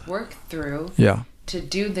least worked through. Yeah. To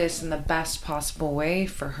do this in the best possible way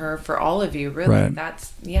for her, for all of you, really. Right.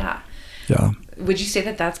 That's Yeah. Would you say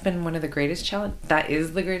that that's been one of the greatest challenge? That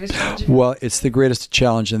is the greatest challenge? Well, it's the greatest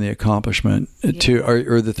challenge and the accomplishment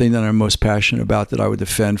or the thing that I'm most passionate about that I would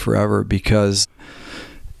defend forever, because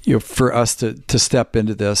for us to step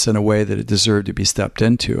into this in a way that it deserved to be stepped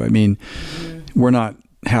into. I mean, we're not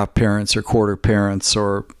half parents or quarter parents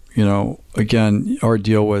or, again, our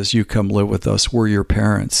deal was you come live with us. We're your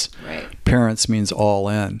parents. Right. Parents means all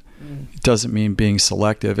in. It doesn't mean being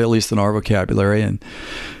selective, at least in our vocabulary. And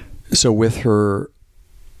so with her,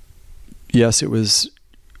 yes, it was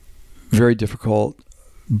very difficult.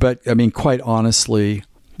 But, quite honestly,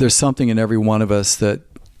 there's something in every one of us that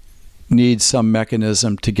needs some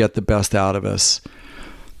mechanism to get the best out of us.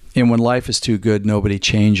 And when life is too good, nobody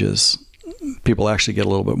changes. People actually get a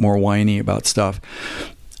little bit more whiny about stuff.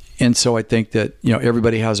 And so I think that,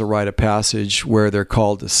 everybody has a rite of passage where they're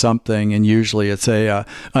called to something, and usually it's a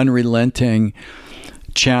unrelenting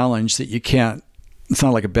challenge that you can't, it's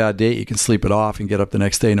not like a bad date. You can sleep it off and get up the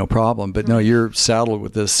next day, no problem. But no, you're saddled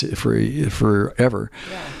with this forever.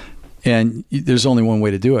 Yeah. And there's only one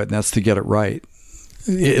way to do it, and that's to get it right.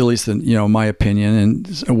 At least in, my opinion,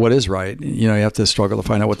 and what is right. You have to struggle to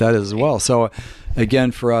find out what that is as well. So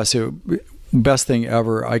again, for us, best thing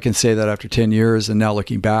ever. I can say that after 10 years and now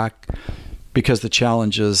looking back, because the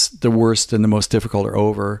challenges, the worst and the most difficult, are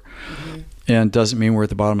over. And doesn't mean we're at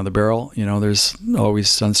the bottom of the barrel. There's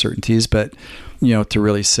always uncertainties, but, to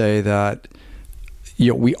really say that,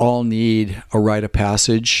 we all need a rite of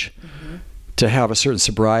passage to have a certain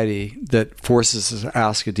sobriety that forces us to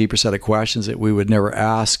ask a deeper set of questions that we would never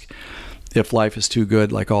ask if life is too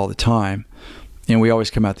good, like all the time. And we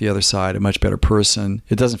always come out the other side a much better person.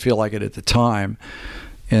 It doesn't feel like it at the time.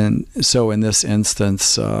 And so in this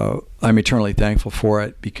instance, I'm eternally thankful for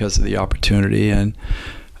it because of the opportunity. And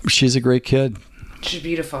she's a great kid. She's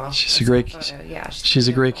beautiful. She's a great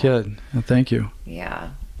kid. Thank you.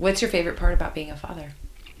 Yeah. What's your favorite part about being a father?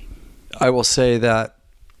 I will say that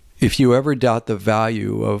if you ever doubt the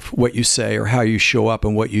value of what you say or how you show up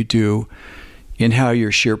and what you do and how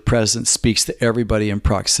your sheer presence speaks to everybody in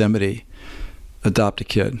proximity, adopt a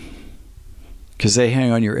kid, because they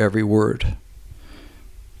hang on your every word.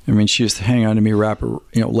 She used to hang on to me, wrap her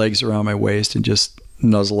legs around my waist and just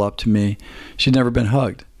nuzzle up to me. She'd never been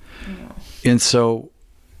hugged. And so,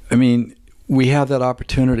 we have that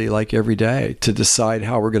opportunity like every day to decide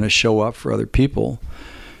how we're going to show up for other people.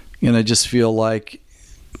 And I just feel like,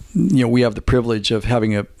 we have the privilege of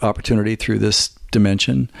having an opportunity through this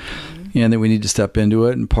dimension, and that we need to step into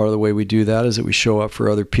it. And part of the way we do that is that we show up for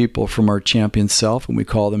other people from our champion self, and we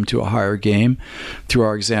call them to a higher game through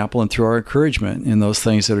our example and through our encouragement. And those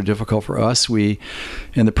things that are difficult for us, we,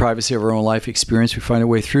 in the privacy of our own life experience, we find a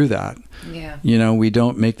way through that. Yeah. We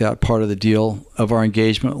don't make that part of the deal of our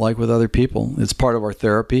engagement like with other people. It's part of our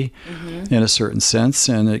therapy in a certain sense,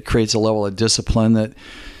 and it creates a level of discipline that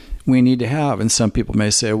we need to have. And some people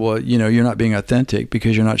may say, well, you're not being authentic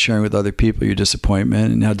because you're not sharing with other people your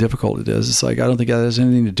disappointment and how difficult it is. It's like, I don't think that has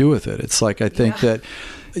anything to do with it. It's like, I think that,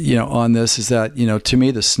 on this is that, to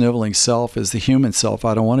me, the sniveling self is the human self.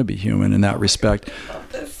 I don't want to be human in that respect.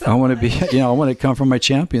 I want to be, I want to come from my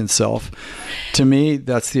champion self. To me,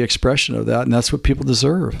 that's the expression of that. And that's what people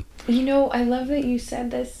deserve. I love that you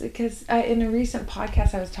said this because in a recent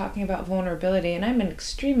podcast, I was talking about vulnerability, and I'm an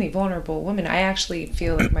extremely vulnerable woman. I actually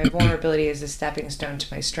feel like my vulnerability is a stepping stone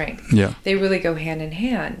to my strength. Yeah. They really go hand in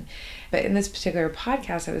hand. But in this particular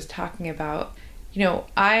podcast, I was talking about,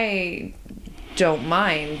 I don't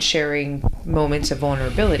mind sharing moments of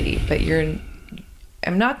vulnerability, but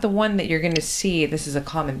I'm not the one that you're going to see. This is a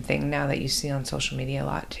common thing now that you see on social media a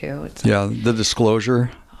lot too. It's the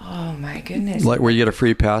disclosure. Oh my goodness. Like where you get a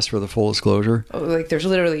free pass for the full disclosure. Oh, like there's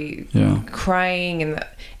literally crying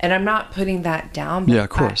and I'm not putting that down. Yeah, of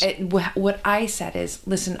course. What I said is,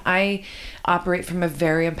 listen, I operate from a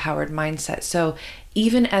very empowered mindset. So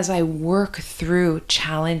even as I work through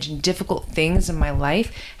challenge and difficult things in my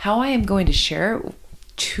life, how I am going to share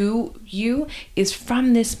to you is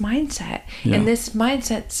from this mindset. Yeah. And this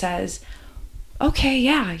mindset says, okay,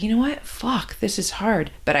 yeah, you know what? Fuck, this is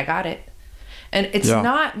hard, but I got it. And it's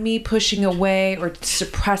not me pushing away or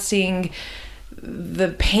suppressing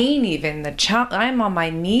the pain, even I'm on my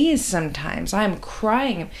knees sometimes. I'm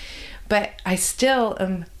crying, but I still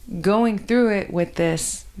am going through it with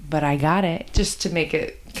this, but I got it, just to make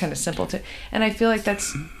it kind of simple and I feel like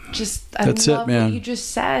that's love it, man. What you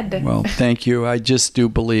just said. Well, thank you. I just do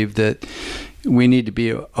believe that we need to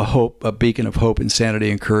be a beacon of hope and sanity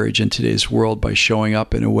and courage in today's world by showing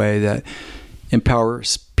up in a way that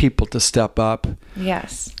empowers people to step up,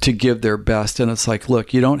 to give their best. And it's like,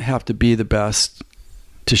 look, you don't have to be the best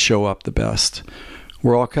to show up the best.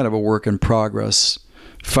 We're all kind of a work in progress,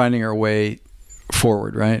 finding our way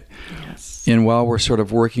forward, right? Yes. And while we're sort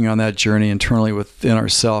of working on that journey internally within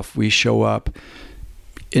ourselves, we show up.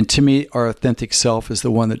 And to me, our authentic self is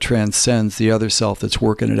the one that transcends the other self that's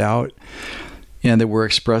working it out. And that we're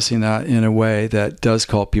expressing that in a way that does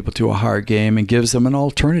call people to a higher game and gives them an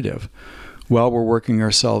alternative while we're working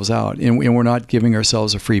ourselves out. And we're not giving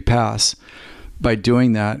ourselves a free pass. By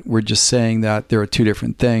doing that, we're just saying that there are two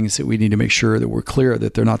different things that we need to make sure that we're clear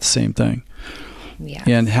that they're not the same thing. Yes.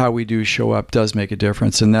 And how we do show up does make a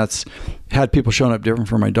difference. And that's, had people shown up different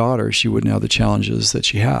for my daughter, she wouldn't have the challenges that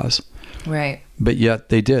she has. Right. But yet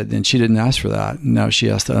they did. And she didn't ask for that. Now she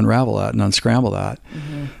has to unravel that and unscramble that.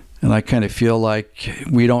 Mm-hmm. And I kind of feel like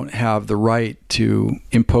we don't have the right to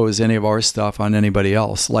impose any of our stuff on anybody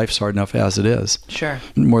else. Life's hard enough as it is. Sure.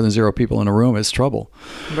 More than 0 people in a room is trouble.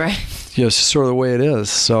 Right. It's just sort of the way it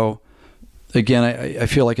is. So again, I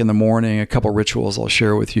feel like in the morning, a couple rituals I'll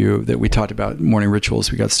share with you that we talked about, morning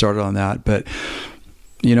rituals. We got started on that. But,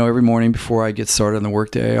 every morning before I get started on the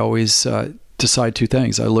workday, I always decide 2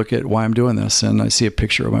 things. I look at why I'm doing this, and I see a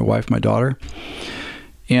picture of my wife, my daughter.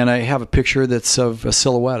 And I have a picture that's of a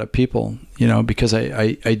silhouette of people, because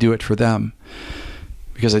I do it for them.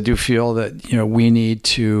 Because I do feel that, we need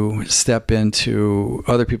to step into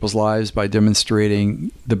other people's lives by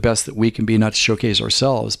demonstrating the best that we can be, not to showcase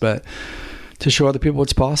ourselves, but to show other people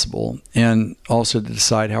what's possible, and also to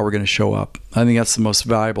decide how we're going to show up. I think that's the most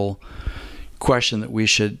valuable question that we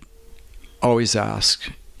should always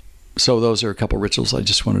ask. So those are a couple rituals I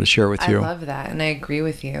just wanted to share with you. I love that, and I agree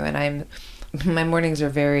with you. And my mornings are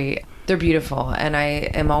they're beautiful, and I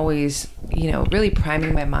am always, really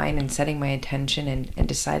priming my mind and setting my attention and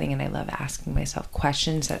deciding, and I love asking myself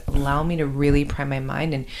questions that allow me to really prime my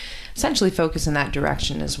mind and essentially focus in that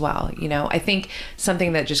direction as well. I think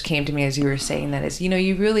something that just came to me as you were saying that is,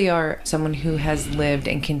 you really are someone who has lived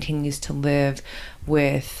and continues to live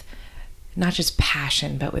with not just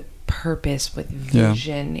passion, but with purpose, with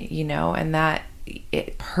vision, and that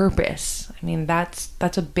purpose. I mean, that's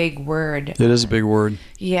a big word. It is a big word.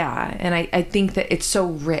 Yeah. And I think that it's so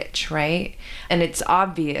rich, right? And it's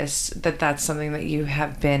obvious that that's something that you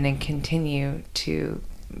have been and continue to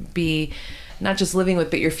be not just living with,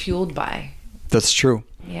 but you're fueled by. That's true.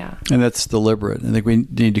 Yeah. And that's deliberate. I think we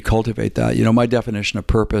need to cultivate that. My definition of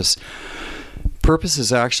purpose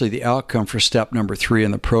is actually the outcome for step number 3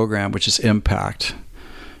 in the program, which is impact.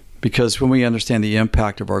 Because when we understand the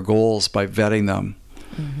impact of our goals by vetting them,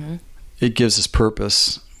 mm-hmm. it gives us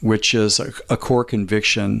purpose, which is a core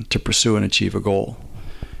conviction to pursue and achieve a goal.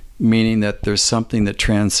 Meaning that there's something that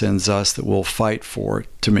transcends us that we'll fight for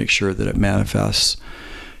to make sure that it manifests.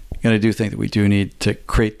 And I do think that we do need to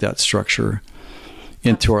create that structure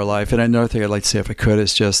into our life. And another thing I'd like to say, if I could,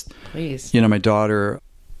 is just, please, my daughter,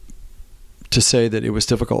 to say that it was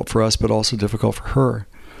difficult for us, but also difficult for her.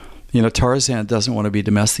 Tarzan doesn't want to be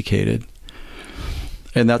domesticated.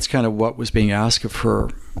 And that's kind of what was being asked of her.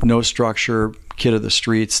 No structure, kid of the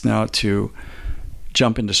streets, now to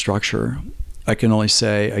jump into structure. I can only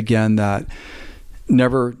say, again, that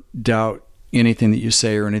never doubt anything that you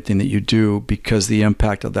say or anything that you do, because the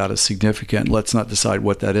impact of that is significant. Let's not decide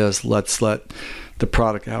what that is. Let's let the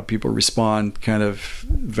product, how people respond, kind of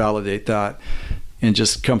validate that and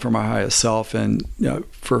just come from our highest self. And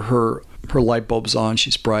for her light bulb's on,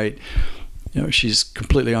 she's bright. She's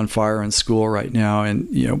completely on fire in school right now. And,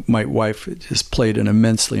 my wife has played an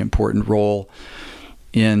immensely important role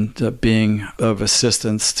in being of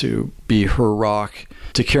assistance to be her rock,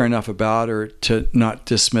 to care enough about her, to not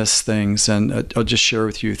dismiss things. And I'll just share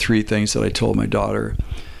with you 3 things that I told my daughter.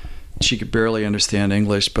 She could barely understand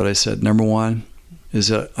English, but I said, number 1, is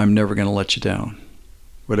that I'm never going to let you down.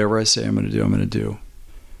 Whatever I say I'm going to do, I'm going to do.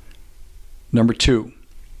 Number 2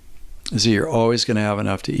 is that you're always going to have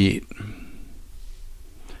enough to eat.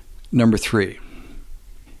 Number 3,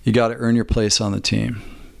 you got to earn your place on the team.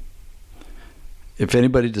 If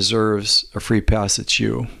anybody deserves a free pass, it's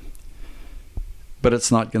you. But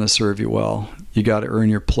it's not going to serve you well. You got to earn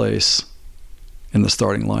your place in the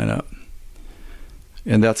starting lineup.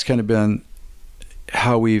 And that's kind of been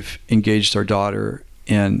how we've engaged our daughter.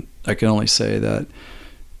 And I can only say that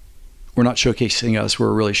we're not showcasing us,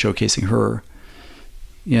 we're really showcasing her.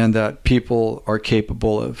 And that people are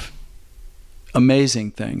capable of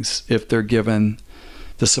amazing things if they're given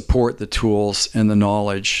the support, the tools, and the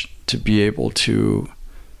knowledge to be able to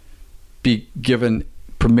be given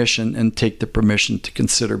permission and take the permission to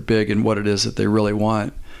consider big and what it is that they really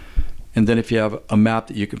want. And then if you have a map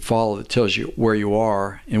that you can follow that tells you where you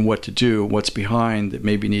are and what to do, what's behind that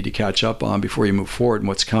maybe you need to catch up on before you move forward and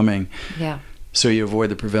what's coming. Yeah. So you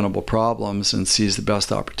avoid the preventable problems and seize the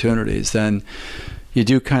best opportunities, then you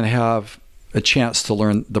do kind of have a chance to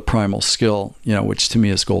learn the primal skill, which to me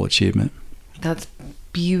is goal achievement. That's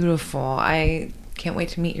beautiful. I can't wait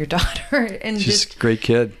to meet your daughter. And she's a great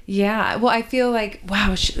kid. Yeah. Well, I feel like,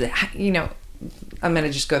 wow, I'm going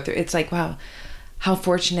to just go through. It's like, wow, how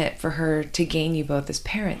fortunate for her to gain you both as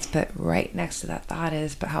parents. But right next to that thought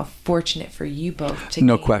is, but how fortunate for you both to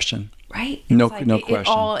No question. Right? No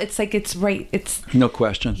question. It's right. It's no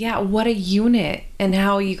question. Yeah. What a unit, and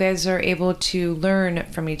how you guys are able to learn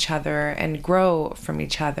from each other and grow from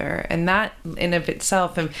each other. And that in of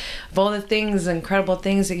itself, and of all the things, incredible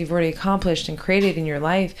things that you've already accomplished and created in your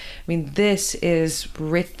life, I mean, this is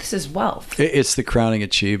wealth. It's the crowning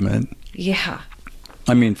achievement. Yeah.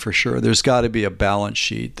 I mean, for sure. There's got to be a balance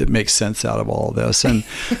sheet that makes sense out of all of this. And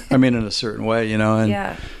I mean, in a certain way, and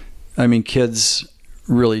yeah. I mean, kids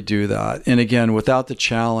really do that. And again, without the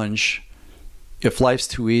challenge, if life's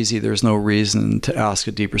too easy, there's no reason to ask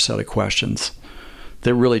a deeper set of questions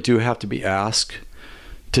that really do have to be asked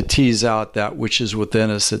to tease out that which is within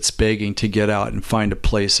us that's begging to get out and find a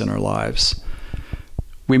place in our lives.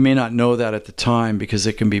 We may not know that at the time because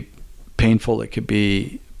it can be painful, it could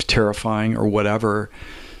be terrifying or whatever,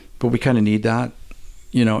 but we kind of need that,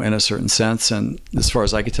 in a certain sense. And as far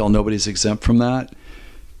as I can tell, nobody's exempt from that.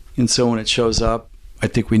 And so when it shows up, I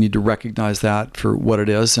think we need to recognize that for what it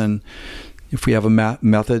is. And if we have a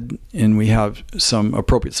method and we have some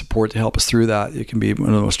appropriate support to help us through that, it can be one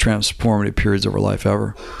of the most transformative periods of our life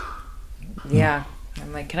ever. Yeah.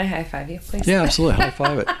 I'm like, can I high five you, please? Yeah, absolutely. High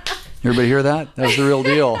five it. Everybody hear that? That was the real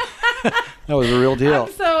deal. That was the real deal.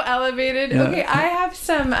 I'm so elevated. Yeah. Okay, I have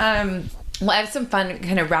some fun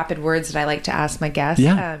kind of rapid words that I like to ask my guests.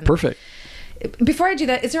 Yeah, perfect. Before I do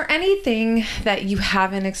that, is there anything that you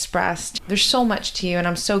haven't expressed? There's so much to you, and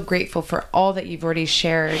I'm so grateful for all that you've already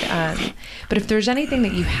shared. But if there's anything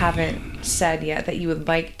that you haven't said yet that you would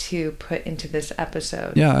like to put into this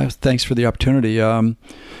episode. Yeah, thanks for the opportunity. At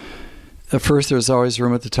first, there's always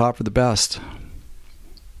room at the top for the best.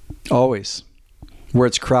 Always. Where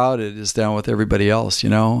it's crowded is down with everybody else,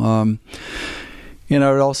 And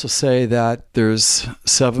I would also say that there's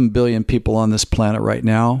 7 billion people on this planet right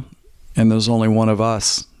now, and there's only one of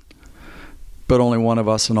us, but only one of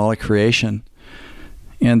us in all of creation.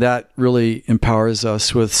 And that really empowers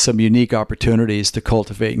us with some unique opportunities to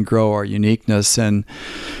cultivate and grow our uniqueness and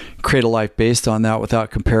create a life based on that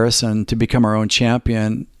without comparison, to become our own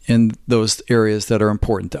champion in those areas that are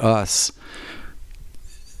important to us.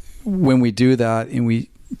 When we do that and we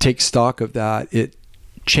take stock of that, it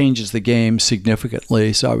changes the game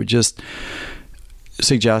significantly. So I would just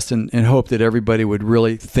suggest and hope that everybody would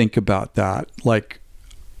really think about that. Like,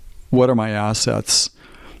 what are my assets?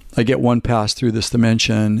 I get one pass through this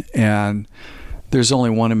dimension, and there's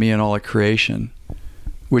only one of me in all of creation,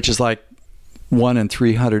 which is like 1 in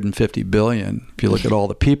 350 billion if you look at all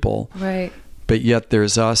the people. Right. But yet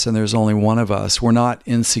there's us, and there's only one of us. We're not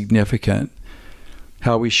insignificant.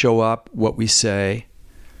 How we show up, what we say,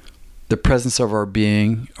 the presence of our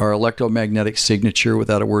being, our electromagnetic signature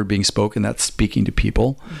without a word being spoken, that's speaking to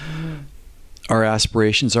people. Mm-hmm. Our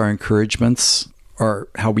aspirations, our encouragements, our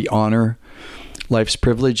how we honor life's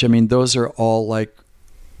privilege. I mean, those are all like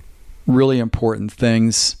really important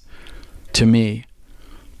things to me.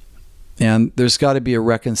 And there's got to be a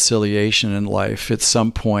reconciliation in life at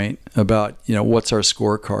some point about, what's our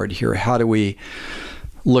scorecard here? How do we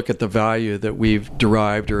look at the value that we've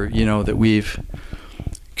derived or, that we've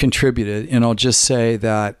contributed? And I'll just say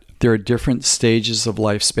that there are different stages of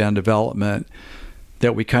lifespan development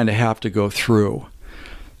that we kind of have to go through.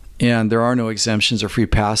 And there are no exemptions or free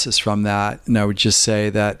passes from that. And I would just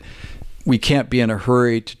say that we can't be in a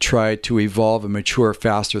hurry to try to evolve and mature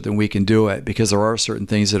faster than we can do it, because there are certain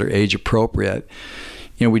things that are age appropriate.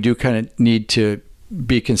 We do kind of need to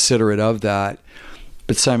be considerate of that,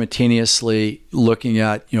 but simultaneously looking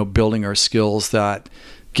at, building our skills that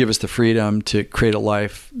give us the freedom to create a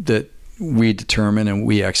life that we determine and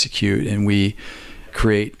we execute and we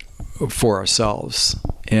create for ourselves,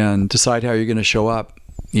 and decide how you're going to show up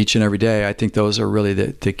each and every day. I think those are really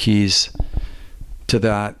the keys to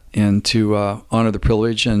that, and to honor the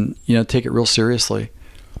privilege and, take it real seriously.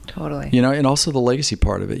 Totally. And also the legacy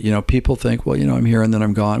part of it. People think, well, I'm here and then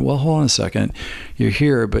I'm gone. Well, hold on a second. You're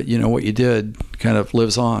here, but what you did kind of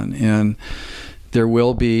lives on. And there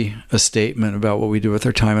will be a statement about what we do with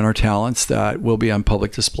our time and our talents that will be on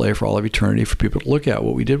public display for all of eternity for people to look at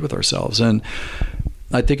what we did with ourselves. And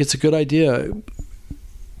I think it's a good idea,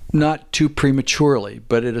 not too prematurely,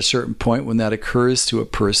 but at a certain point when that occurs to a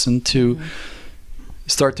person, to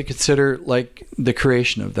start to consider like the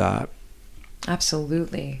creation of that.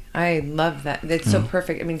 Absolutely. I love that. That's so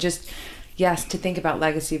perfect. I mean, yes, to think about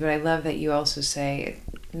legacy, but I love that you also say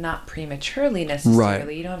not prematurely necessarily.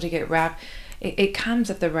 Right. You don't have to get wrapped. It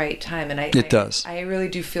comes at the right time. And it does. I really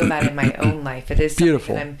do feel that in my own life. It is something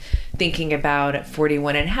beautiful that I'm thinking about at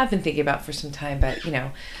 41 and have been thinking about for some time, but,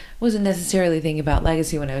 wasn't necessarily thinking about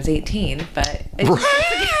legacy when I was 18, but it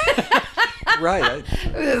right.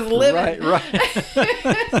 It was living. Right.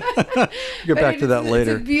 Get back to that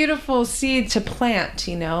later. It's a beautiful seed to plant,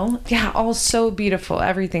 Yeah, all so beautiful,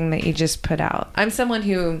 everything that you just put out. I'm someone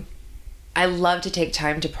who I love to take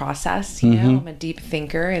time to process, I'm a deep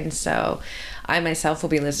thinker, and so I myself will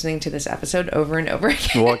be listening to this episode over and over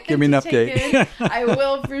again. Well, give me an update. I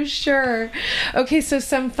will for sure. Okay, so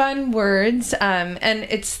some fun words, and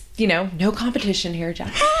it's, no competition here,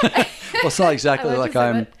 Jeff. Well, it's not exactly like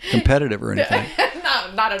I'm competitive or anything.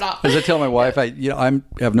 No, not at all. As I tell my wife, I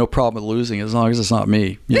have no problem with losing as long as it's not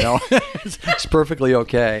me. It's perfectly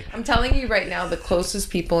okay. I'm telling you right now, the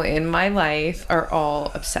closest people in my life are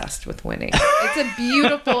all obsessed with winning. It's a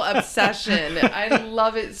beautiful obsession. I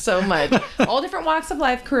love it so much. All different walks of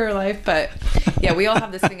life, career life, but yeah, we all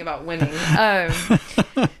have this thing about winning.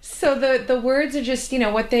 So the words are just,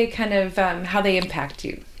 what they kind of, how they impact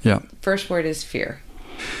you. Yeah. First word is fear.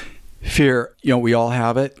 Fear, we all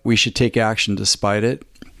have it. We should take action despite it.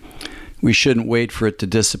 We shouldn't wait for it to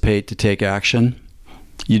dissipate to take action.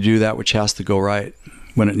 You do that which has to go right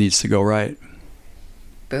when it needs to go right.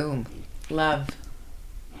 Boom. Love.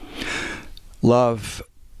 Love.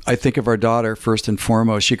 I think of our daughter first and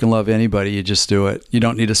foremost. You can love anybody. You just do it. You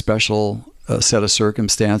don't need a special set of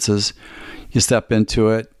circumstances. You step into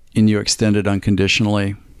it and you extend it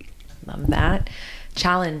unconditionally. Love that.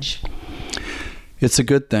 Challenge. It's a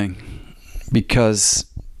good thing because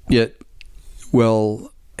it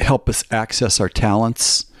will help us access our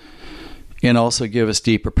talents and also give us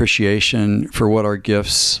deep appreciation for what our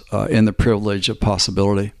gifts and the privilege of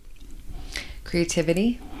possibility.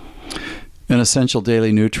 Creativity. An essential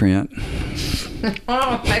daily nutrient.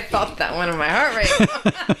 Oh, I felt that one in my heart right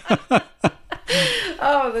now.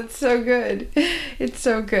 Oh, that's so good. It's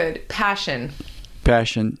so good. Passion.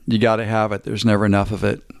 Passion. You got to have it. There's never enough of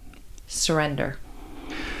it. Surrender.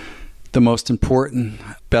 The most important,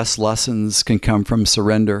 best lessons can come from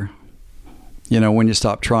surrender. When you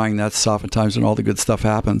stop trying, that's oftentimes when all the good stuff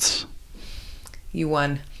happens. You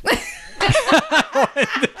won.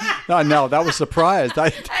 No, that was surprised.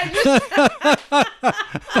 I'm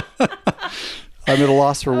at a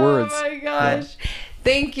loss for words. Oh my gosh. Yeah.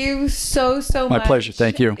 Thank you so much. My pleasure.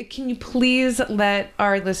 Thank you. Can you please let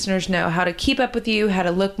our listeners know how to keep up with you, how to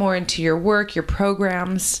look more into your work, your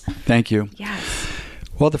programs? Thank you. Yes.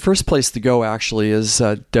 Well, the first place to go actually is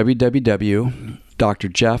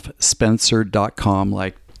www.drjeffspencer.com,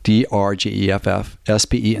 like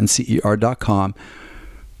DRJEFFSPENCER.com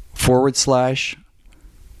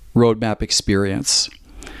 /roadmap experience.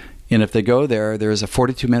 And if they go there, there's a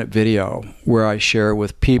 42-minute video where I share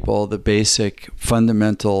with people the basic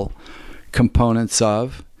fundamental components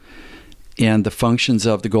of and the functions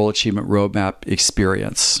of the Goal Achievement Roadmap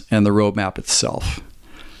experience and the roadmap itself.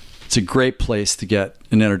 It's a great place to get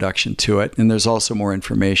an introduction to it. And there's also more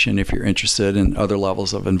information if you're interested in other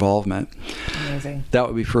levels of involvement. Amazing. That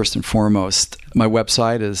would be first and foremost. My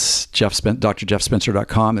website is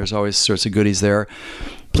drjeffspencer.com. There's always sorts of goodies there.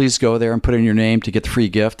 Please go there and put in your name to get the free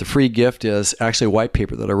gift. The free gift is actually a white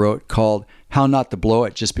paper that I wrote called How Not to Blow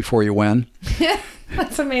It Just Before You Win.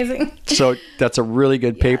 That's amazing. So that's a really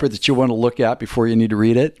good paper that you want to look at before you need to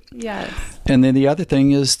read it. Yes. And then the other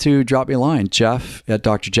thing is to drop me a line,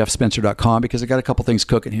 Jeff@drjeffspencer.com, because I got a couple things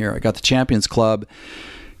cooking here. I got the Champions Club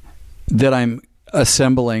that I'm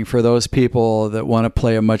assembling for those people that want to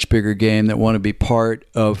play a much bigger game, that want to be part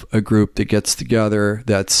of a group that gets together,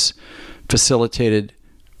 that's facilitated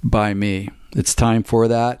by me. It's time for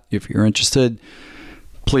that. If you're interested,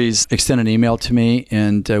 please extend an email to me,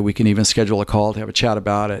 and we can even schedule a call to have a chat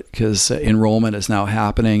about it, because enrollment is now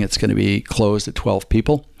happening. It's going to be closed at 12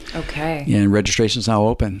 people. Okay. And registration is now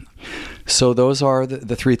open. So those are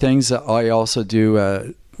the three things. I also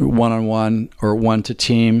do one-on-one or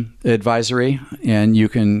one-to-team advisory, and you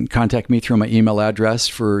can contact me through my email address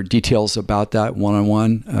for details about that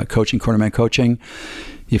one-on-one coaching, Cornerman Coaching.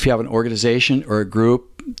 If you have an organization or a group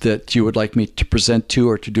that you would like me to present to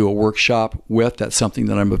or to do a workshop with, that's something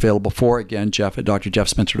that I'm available for. Again, Jeff at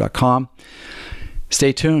drjeffspencer.com.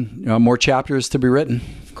 Stay tuned. More chapters to be written.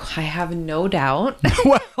 I have no doubt.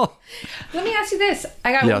 Well, let me ask you this.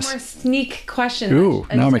 I got one more sneak question. Ooh,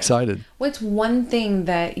 now I'm excited. What's one thing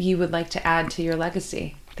that you would like to add to your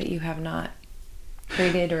legacy that you have not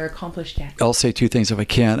created or accomplished yet? I'll say two things if I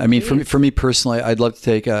can. I mean, for me personally, I'd love to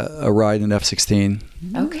take a ride in an F-16,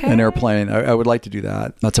 an airplane. I would like to do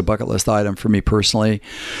that. That's a bucket list item for me personally.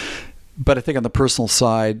 But I think on the personal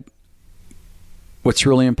side, what's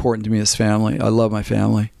really important to me is family. I love my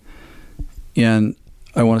family. And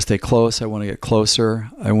I want to stay close. I want to get closer.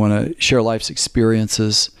 I want to share life's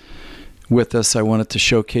experiences with us. I want it to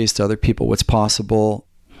showcase to other people what's possible.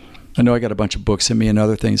 I know I got a bunch of books in me and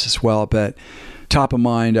other things as well, but top of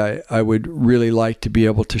mind, I would really like to be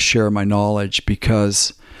able to share my knowledge,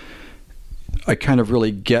 because I kind of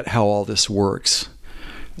really get how all this works.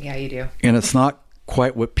 Yeah, you do. And it's not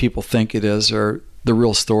quite what people think it is, or the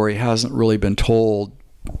real story hasn't really been told,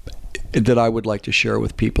 that I would like to share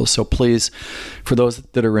with people. So please, for those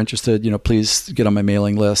that are interested, please get on my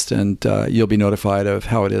mailing list, and you'll be notified of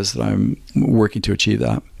how it is that I'm working to achieve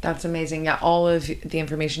that. That's amazing. Yeah, all of the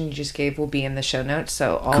information you just gave will be in the show notes.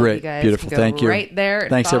 So all Great. of you guys Beautiful. can go Thank you. right there.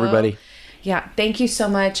 Thanks, everybody. Yeah, thank you so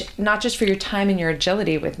much, not just for your time and your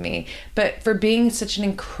agility with me, but for being such an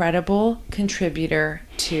incredible contributor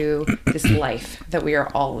to this life that we are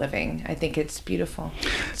all living. I think it's beautiful.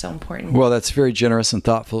 It's so important. Well, that's very generous and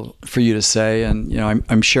thoughtful for you to say. And,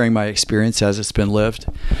 I'm sharing my experience as it's been lived.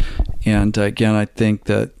 And again, I think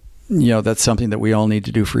that, that's something that we all need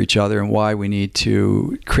to do for each other, and why we need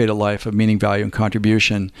to create a life of meaning, value, and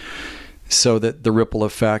contribution, so that the ripple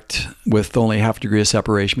effect with only half a degree of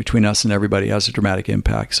separation between us and everybody has a dramatic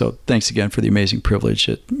impact. So thanks again for the amazing privilege.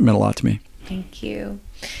 It meant a lot to me. Thank you.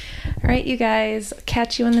 All right, you guys.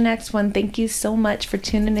 Catch you in the next one. Thank you so much for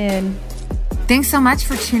tuning in. Thanks so much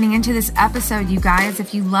for tuning into this episode, you guys.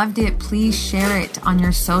 If you loved it, please share it on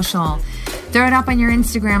your social. Throw it up on your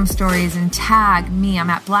Instagram stories and tag me. I'm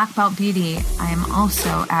at Black Belt Beauty. I am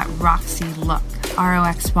also at Roxy Look,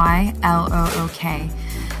 RoxyLook.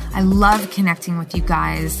 I love connecting with you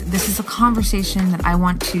guys. This is a conversation that I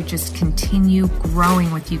want to just continue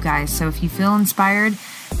growing with you guys. So if you feel inspired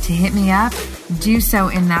to hit me up, do so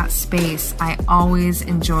in that space. I always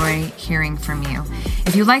enjoy hearing from you.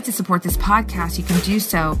 If you'd like to support this podcast, you can do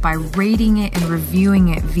so by rating it and reviewing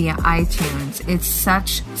it via iTunes. It's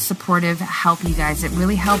such supportive help, you guys. It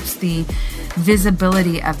really helps the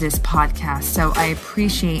visibility of this podcast. So I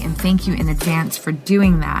appreciate and thank you in advance for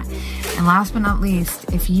doing that. And last but not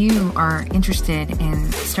least, if you are interested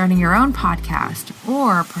in starting your own podcast,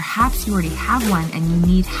 or perhaps you already have one and you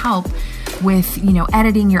need help with,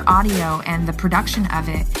 editing your audio and the production of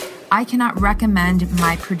it, I cannot recommend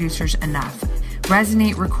my producers enough.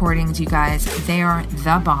 Resonate Recordings, you guys, they are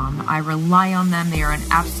the bomb. I rely on them. They are an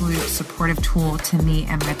absolute supportive tool to me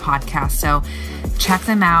and my podcast. So check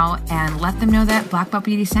them out and let them know that Black Belt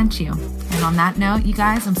Beauty sent you. And on that note, you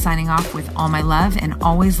guys, I'm signing off with all my love and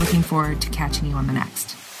always looking forward to catching you on the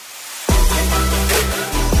next.